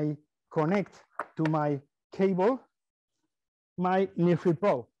and I connect to my cable my near-field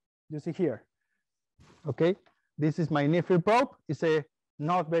probe. You see here, okay? This is my near-field probe. It's a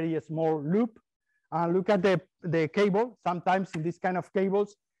not very small loop. And look at the cable. Sometimes in this kind of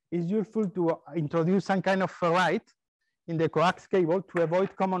cables, it's useful to introduce some kind of ferrite in the coax cable to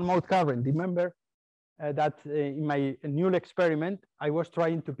avoid common mode current. Remember that in my Newell experiment, I was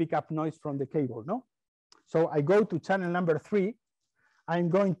trying to pick up noise from the cable, no? So I go to channel number 3. I'm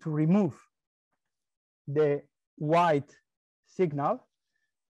going to remove the white signal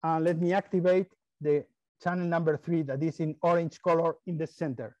and let me activate the channel number 3 that is in orange color in the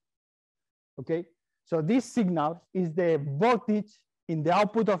center, okay? So this signal is the voltage in the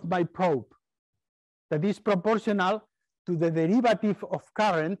output of my probe that is proportional to the derivative of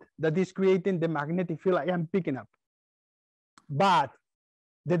current that is creating the magnetic field I am picking up. But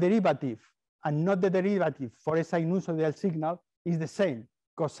the derivative and not the derivative for a sinusoidal signal is the same,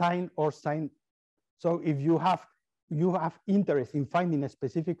 cosine or sine. So if you have interest in finding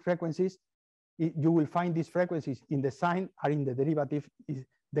specific frequencies, you will find these frequencies in the sine or in the derivative is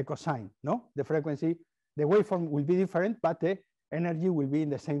the cosine, no? The frequency, the waveform will be different, but the energy will be in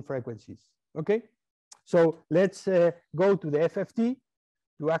the same frequencies, okay? So let's go to the FFT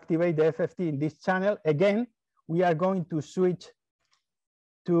to activate the FFT in this channel. Again, we are going to switch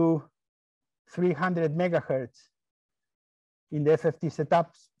to 300 megahertz in the FFT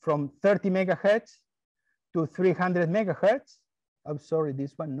setups from 30 megahertz to 300 megahertz. I'm sorry,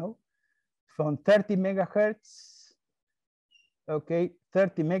 this one, no. From 30 megahertz, okay,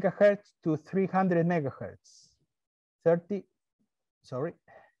 30 megahertz to 300 megahertz. 30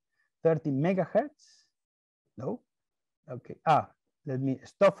 megahertz, no, okay. Let me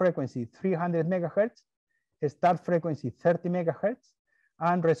stop frequency 300 megahertz, start frequency 30 megahertz,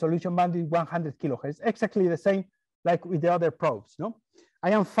 and resolution bandwidth 100 kilohertz. Exactly the same like with the other probes, no?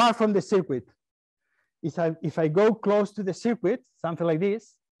 I am far from the circuit. If I go close to the circuit, something like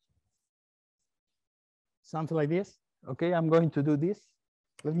this, okay, I'm going to do this.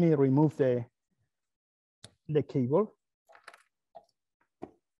 Let me remove the cable.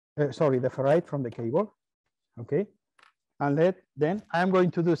 Sorry, the ferrite from the cable, okay? And then I'm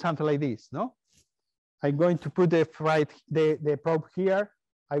going to do something like this, no? I'm going to put the ferrite, the probe here.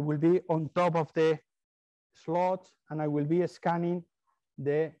 I will be on top of the slot and I will be scanning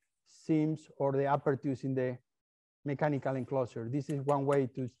the seams or the apertures in the mechanical enclosure. This is one way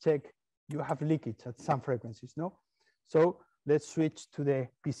to check you have leakage at some frequencies, no? So let's switch to the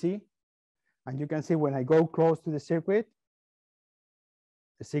PC. And you can see when I go close to the circuit,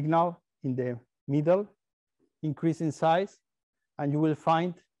 the signal in the middle increase in size, and you will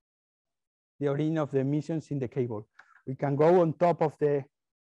find the origin of the emissions in the cable. We can go on top of the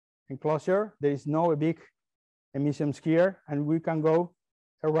enclosure. There is no big emissions here, and we can go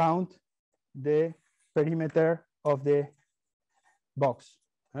around the perimeter of the box.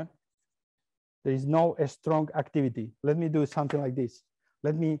 There is no strong activity. Let me do something like this.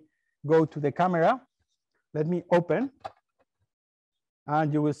 Let me go to the camera. Let me open,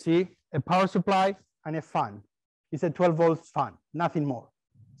 and you will see a power supply and a fan. It's a 12 volts fan, nothing more.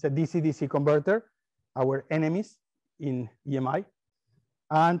 It's a DC-DC converter, our enemies in EMI.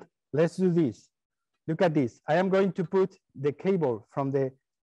 And let's do this. Look at this. I am going to put the cable from the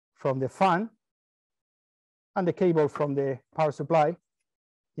fan and the cable from the power supply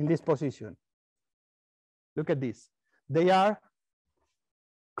in this position. Look at this. They are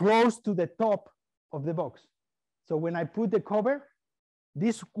close to the top of the box. So when I put the cover,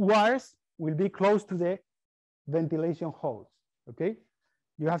 these wires will be close to the ventilation holes, okay?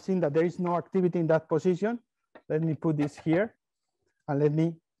 You have seen that there is no activity in that position. Let me put this here and let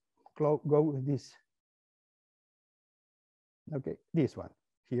me go with this. Okay, this one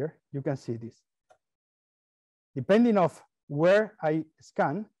here, you can see this. Depending on where I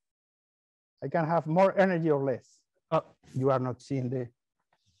scan, I can have more energy or less. Oh, you are not seeing the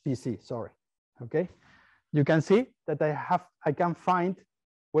PC, sorry, okay? You can see that I can find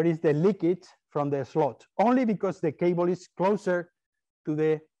where is the leakage from the slot, only because the cable is closer to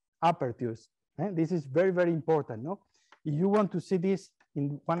the apertures. This is very, very important. No? If you want to see this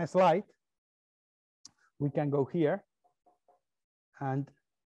in one slide, we can go here and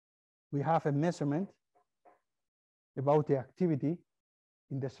we have a measurement about the activity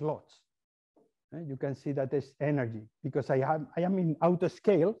in the slots. You can see that there's energy because I am in auto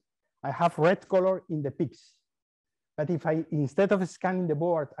scale. I have red color in the peaks. But if I, instead of scanning the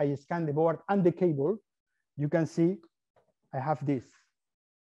board, I scan the board and the cable, you can see I have this.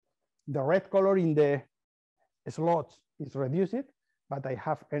 The red color in the slots is reduced, but I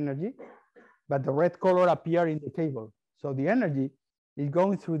have energy. But the red color appears in the cable. So the energy is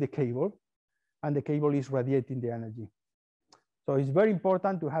going through the cable and the cable is radiating the energy. So it's very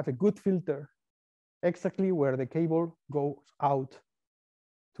important to have a good filter exactly where the cable goes out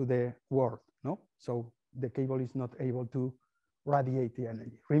to the world, no? So the cable is not able to radiate the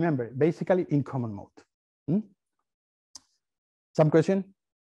energy. Remember, basically in common mode. Some question?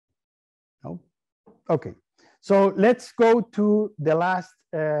 No? Okay, so let's go to the last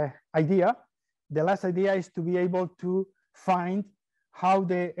idea. The last idea is to be able to find how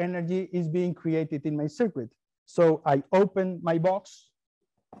the energy is being created in my circuit. So I open my box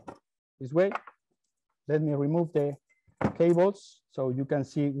this way. Let me remove the cables so you can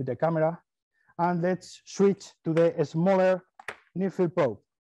see with the camera. And let's switch to the smaller near-field probe.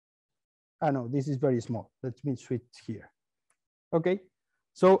 No, this is very small. Let me switch here. Okay,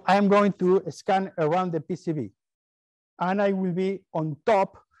 so I'm going to scan around the PCB. And I will be on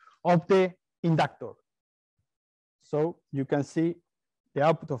top of the inductor. So you can see the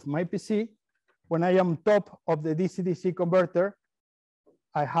output of my PC. When I am top of the DC-DC converter,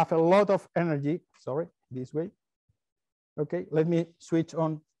 I have a lot of energy. Sorry, this way. Okay, let me switch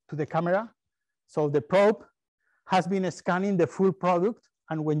on to the camera. So the probe has been scanning the full product.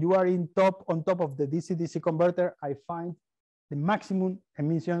 And when you are on top of the DC-DC converter, I find the maximum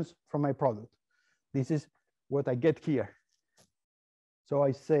emissions from my product. This is what I get here. So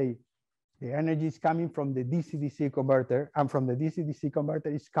I say the energy is coming from the DC-DC converter, and from the DC-DC converter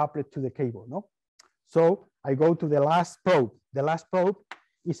is coupled to the cable, no? So I go to the last probe. The last probe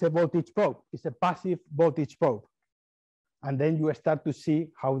is a voltage probe. It's a passive voltage probe. And then you start to see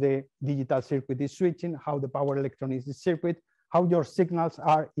how the digital circuit is switching, how the power electronics is circuit, how your signals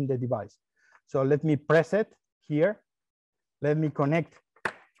are in the device. So let me press it here. Let me connect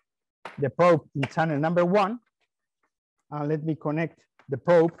the probe in channel number 1. And let me connect the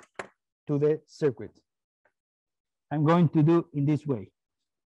probe to the circuit. I'm going to do in this way.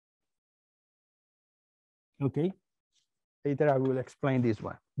 Okay. Later I will explain this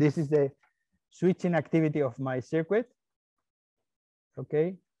one. This is the switching activity of my circuit.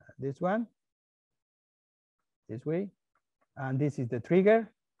 Okay, this one, this way, and this is the trigger.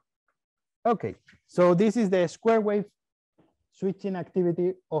 Okay, so this is the square wave switching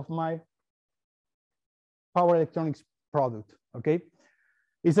activity of my power electronics product. Okay,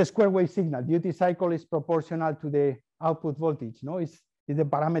 it's a square wave signal. Duty cycle is proportional to the output voltage. No, it's the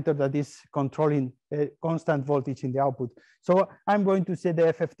parameter that is controlling a constant voltage in the output. So I'm going to say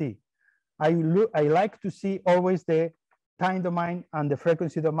the FFT. I like to see always the time domain and the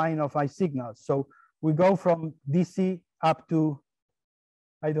frequency domain of my signals. So we go from DC up to,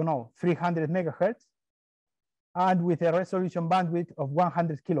 I don't know, 300 megahertz, and with a resolution bandwidth of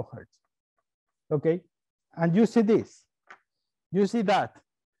 100 kilohertz. Okay, and you see this. You see that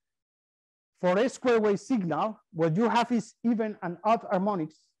for a square wave signal, what you have is even and odd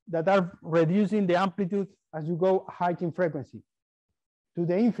harmonics that are reducing the amplitude as you go high in frequency to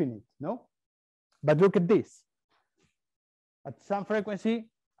the infinite, no? But look at this. At some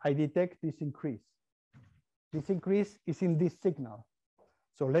frequency, I detect this increase. This increase is in this signal.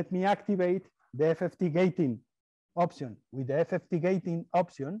 So let me activate the FFT gating option. With the FFT gating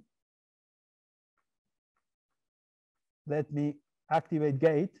option, let me activate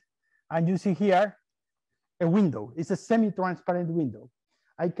gate. And you see here a window. It's a semi-transparent window.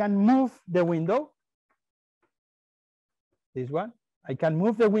 I can move the window, this one. I can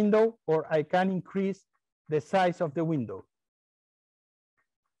move the window, or I can increase the size of the window.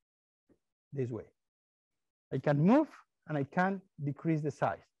 This way. I can move and I can decrease the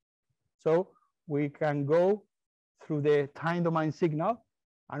size. So we can go through the time domain signal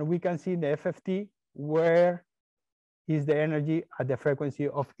and we can see the FFT where is the energy at the frequency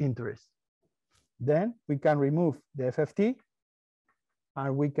of interest. Then we can remove the FFT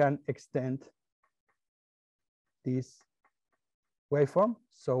and we can extend this waveform.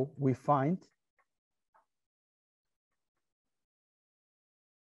 So we find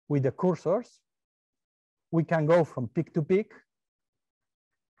with the cursors, we can go from peak to peak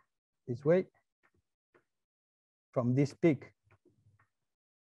this way, from this peak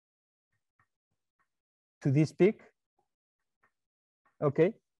to this peak.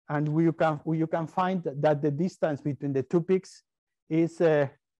 Okay, and you can find that the distance between the two peaks is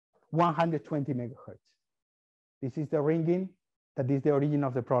 120 megahertz. This is the ringing, that is the origin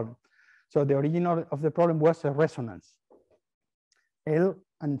of the problem. So the origin of the problem was a resonance. L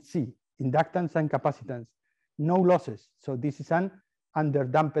and C, inductance and capacitance, no losses. So this is an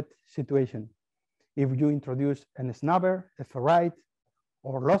underdamped situation. If you introduce a snubber, a ferrite,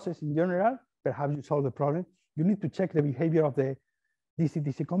 or losses in general, perhaps you solve the problem. You need to check the behavior of the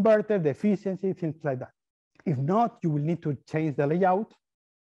DC-DC converter, the efficiency, things like that. If not, you will need to change the layout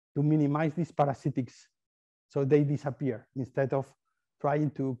to minimize these parasitics so they disappear instead of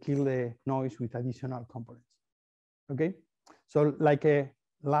trying to kill the noise with additional components. Okay, so like a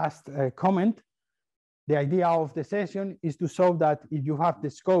last comment, the idea of the session is to show that if you have the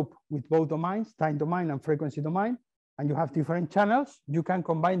scope with both domains, time domain and frequency domain, and you have different channels, you can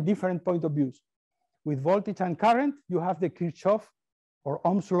combine different point of views. With voltage and current, you have the Kirchhoff or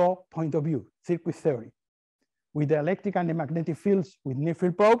Ohm's law point of view, circuit theory. With the electric and the magnetic fields with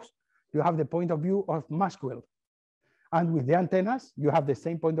near-field probes, you have the point of view of Maxwell. And with the antennas, you have the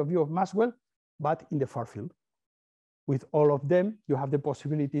same point of view of Maxwell, but in the far field. With all of them, you have the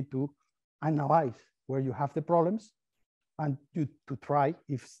possibility to analyze where you have the problems and to try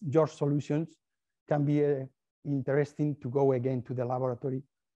if your solutions can be interesting to go again to the laboratory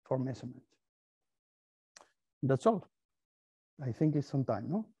for measurement. That's all. I think it's on time,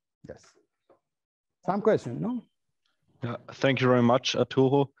 no? Yes. Some question, no? Yeah, thank you very much,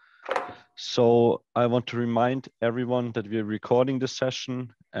 Arturo. So I want to remind everyone that we're recording this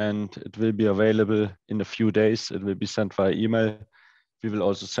session and it will be available in a few days. It will be sent via email. We will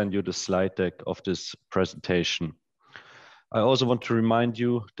also send you the slide deck of this presentation. I also want to remind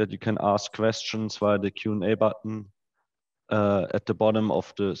you that you can ask questions via the Q&A button at the bottom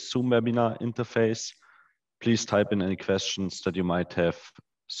of the Zoom webinar interface. Please type in any questions that you might have.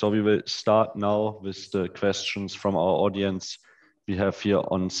 So we will start now with the questions from our audience we have here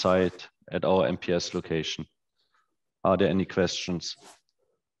on site at our MPS location. Are there any questions?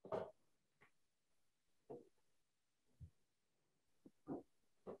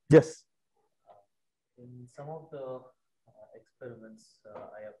 Yes. In some of the experiments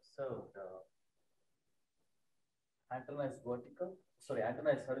I observed, antenna is vertical, sorry,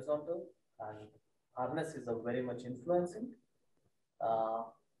 antenna is horizontal, and harness is very much influencing.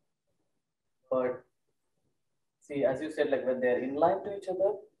 But see, as you said, like when they're in line to each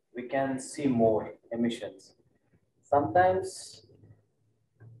other, we can see more emissions. Sometimes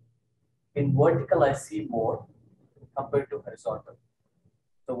in vertical, I see more compared to horizontal.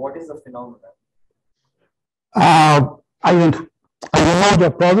 So what is the phenomenon? I don't know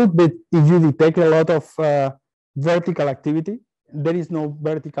your product, but if you detect a lot of vertical activity, there is no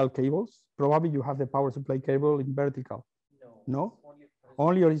vertical cables. Probably you have the power supply cable in vertical. No?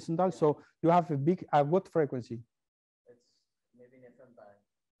 Only horizontal. So you have a big, at what frequency? It's maybe in FM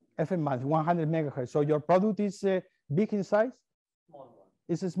band. FM band, 100 megahertz. So your product is big in size? Small one.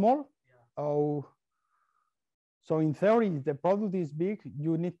 Is it small? Yeah. Oh. So in theory, if the product is big,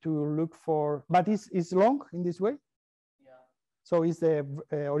 you need to look for, but it's long in this way? Yeah. So it's the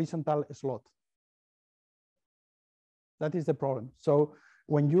horizontal slot. That is the problem. So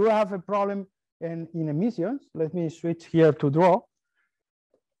when you have a problem in emissions, let me switch here to draw.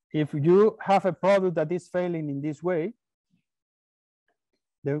 If you have a product that is failing in this way,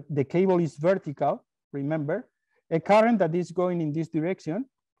 the cable is vertical, remember, a current that is going in this direction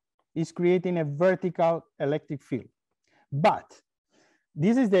is creating a vertical electric field. But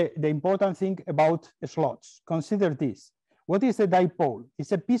this is the important thing about slots. Consider this. What is a dipole?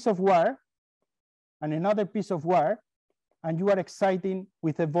 It's a piece of wire and another piece of wire, and you are exciting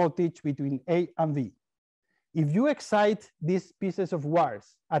with a voltage between A and V. If you excite these pieces of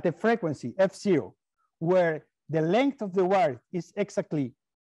wires at a frequency F0, where the length of the wire is exactly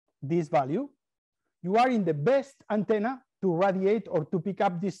this value, you are in the best antenna to radiate or to pick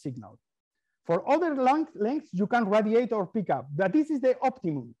up this signal. For other lengths, you can radiate or pick up, but this is the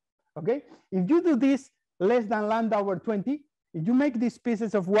optimum, okay? If you do this less than lambda over 20, if you make these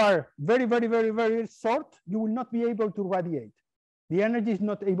pieces of wire very, very, very, very short, you will not be able to radiate. The energy is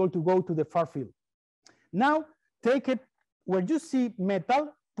not able to go to the far field. Now, take it, where you see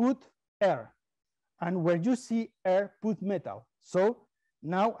metal, put air. And where you see air, put metal. So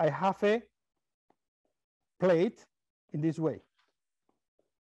now I have a plate in this way.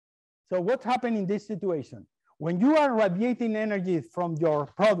 So what happened in this situation? When you are radiating energy from your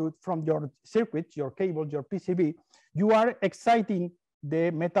product, from your circuit, your cable, your PCB, you are exciting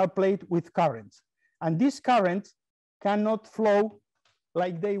the metal plate with currents. And these currents cannot flow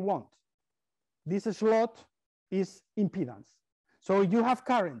like they want. this slot is impedance. So you have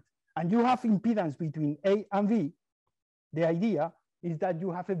current and you have impedance between A and V. The idea is that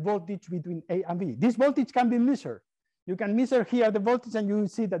you have a voltage between A and V. This voltage can be measured. You can measure here the voltage and you will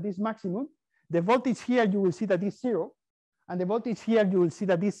see that this maximum. The voltage here, you will see that is 0. And the voltage here, you will see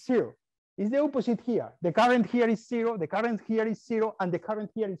that is 0. It's the opposite here. The current here is 0, the current here is 0, and the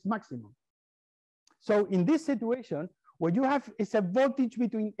current here is maximum. So in this situation, what you have is a voltage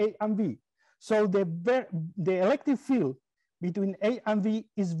between A and V. So the electric field between A and V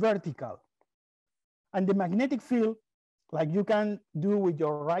is vertical. And the magnetic field, like you can do with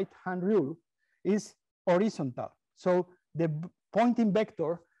your right hand rule, is horizontal. So the pointing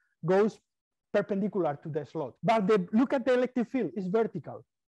vector goes perpendicular to the slot. But look at the electric field, it's vertical.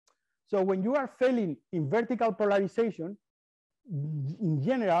 So when you are failing in vertical polarization, in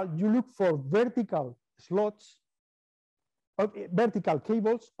general, you look for vertical slots, vertical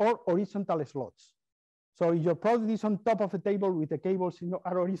cables, or horizontal slots. So if your product is on top of a table with the cables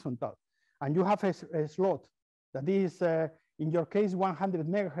are horizontal, and you have a slot that is, in your case, 100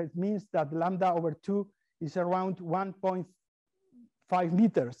 megahertz, means that lambda over 2 is around 1.5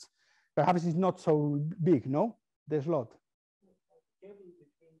 meters. Perhaps it's not so big, no? The slot. The cable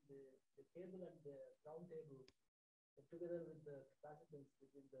between the cable and the ground table, together with the capacitance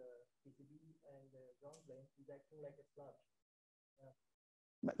between the PCB and the ground plane, is acting like a sludge.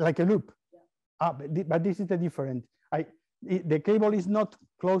 Like a loop? Yeah. Ah, but this is the different. The cable is not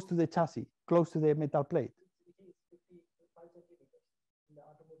close to the chassis, close to the metal plate. It is 55 centimeters in the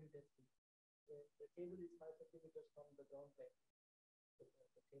automotive testing. The cable is 5 centimeters from the ground plane.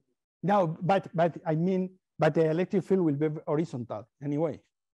 No, but I mean, but the electric field will be horizontal anyway.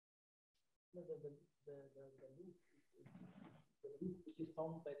 No, the loop which is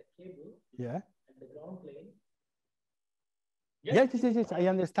formed by the cable, yeah, and the ground plane. Yes, I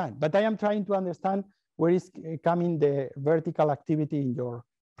understand. But I am trying to understand where is coming the vertical activity in your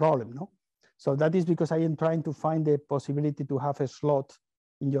problem, no? So that is because I am trying to find the possibility to have a slot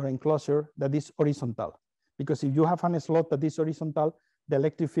in your enclosure that is horizontal. Because if you have a slot that is horizontal, the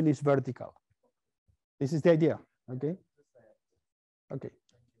electric field is vertical. This is the idea, okay? Okay.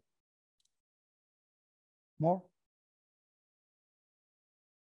 More?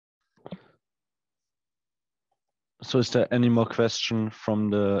 So is there any more question from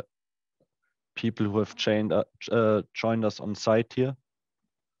the people who have joined us on site here?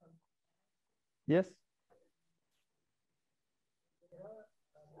 Yes.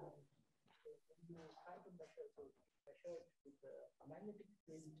 Magnetic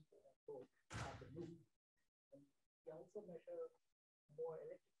field probe at the loop. And we also measure more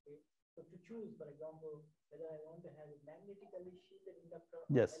electric field. So to choose, for example, whether I want to have a magnetically shielded inductor or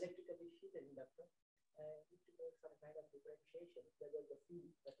electrically shielded inductor, I need to make some kind of differentiation whether the field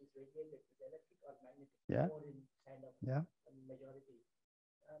that is radiated is electric or magnetic, or in kind of majority.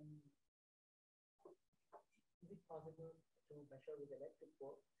 Is it possible to measure with electric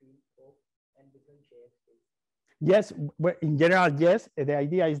field probe and differentiate field? Yes, in general, yes. The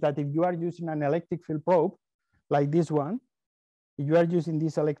idea is that if you are using an electric field probe, like this one, if you are using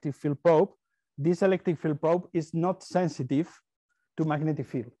this electric field probe is not sensitive to magnetic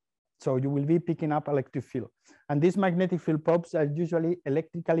field. So you will be picking up electric field. And these magnetic field probes are usually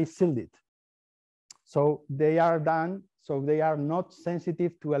electrically shielded. So they are done, so they are not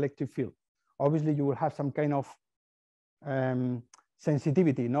sensitive to electric field. Obviously, you will have some kind of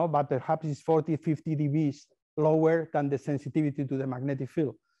sensitivity, no? But perhaps it's 40, 50 dBs lower than the sensitivity to the magnetic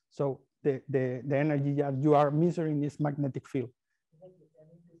field. So the energy that you are measuring is magnetic field. I mean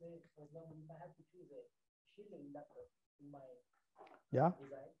to say, for example, if I have to choose a shielded inductor in my design,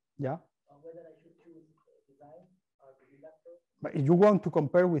 whether I should choose design or the inductor. But you want to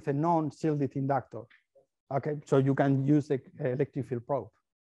compare with a non-shielded inductor. Okay, so you can use the electric field probe,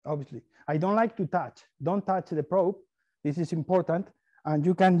 obviously. I don't like to touch. Don't touch the probe. This is important. And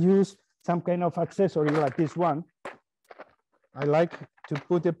you can use some kind of accessory like this one. I like to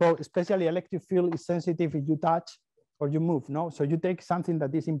put the probe, especially electric field is sensitive if you touch or you move, no? So you take something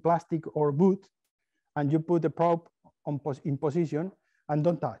that is in plastic or wood and you put the probe in position and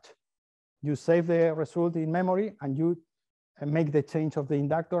don't touch. You save the result in memory and you make the change of the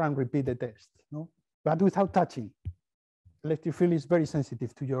inductor and repeat the test, no? But without touching. Electric field is very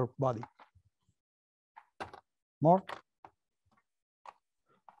sensitive to your body. More?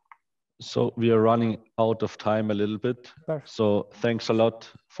 So we are running out of time a little bit. Perfect. So thanks a lot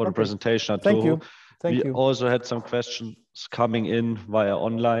for the presentation, Arturo. Thank you. Thank you. We also had some questions coming in via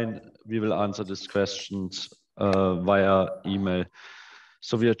online. We will answer these questions via email.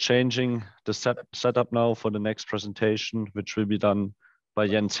 So we are changing the setup now for the next presentation, which will be done by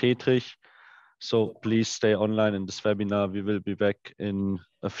Jens Hedrich. So please stay online in this webinar. We will be back in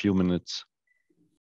a few minutes.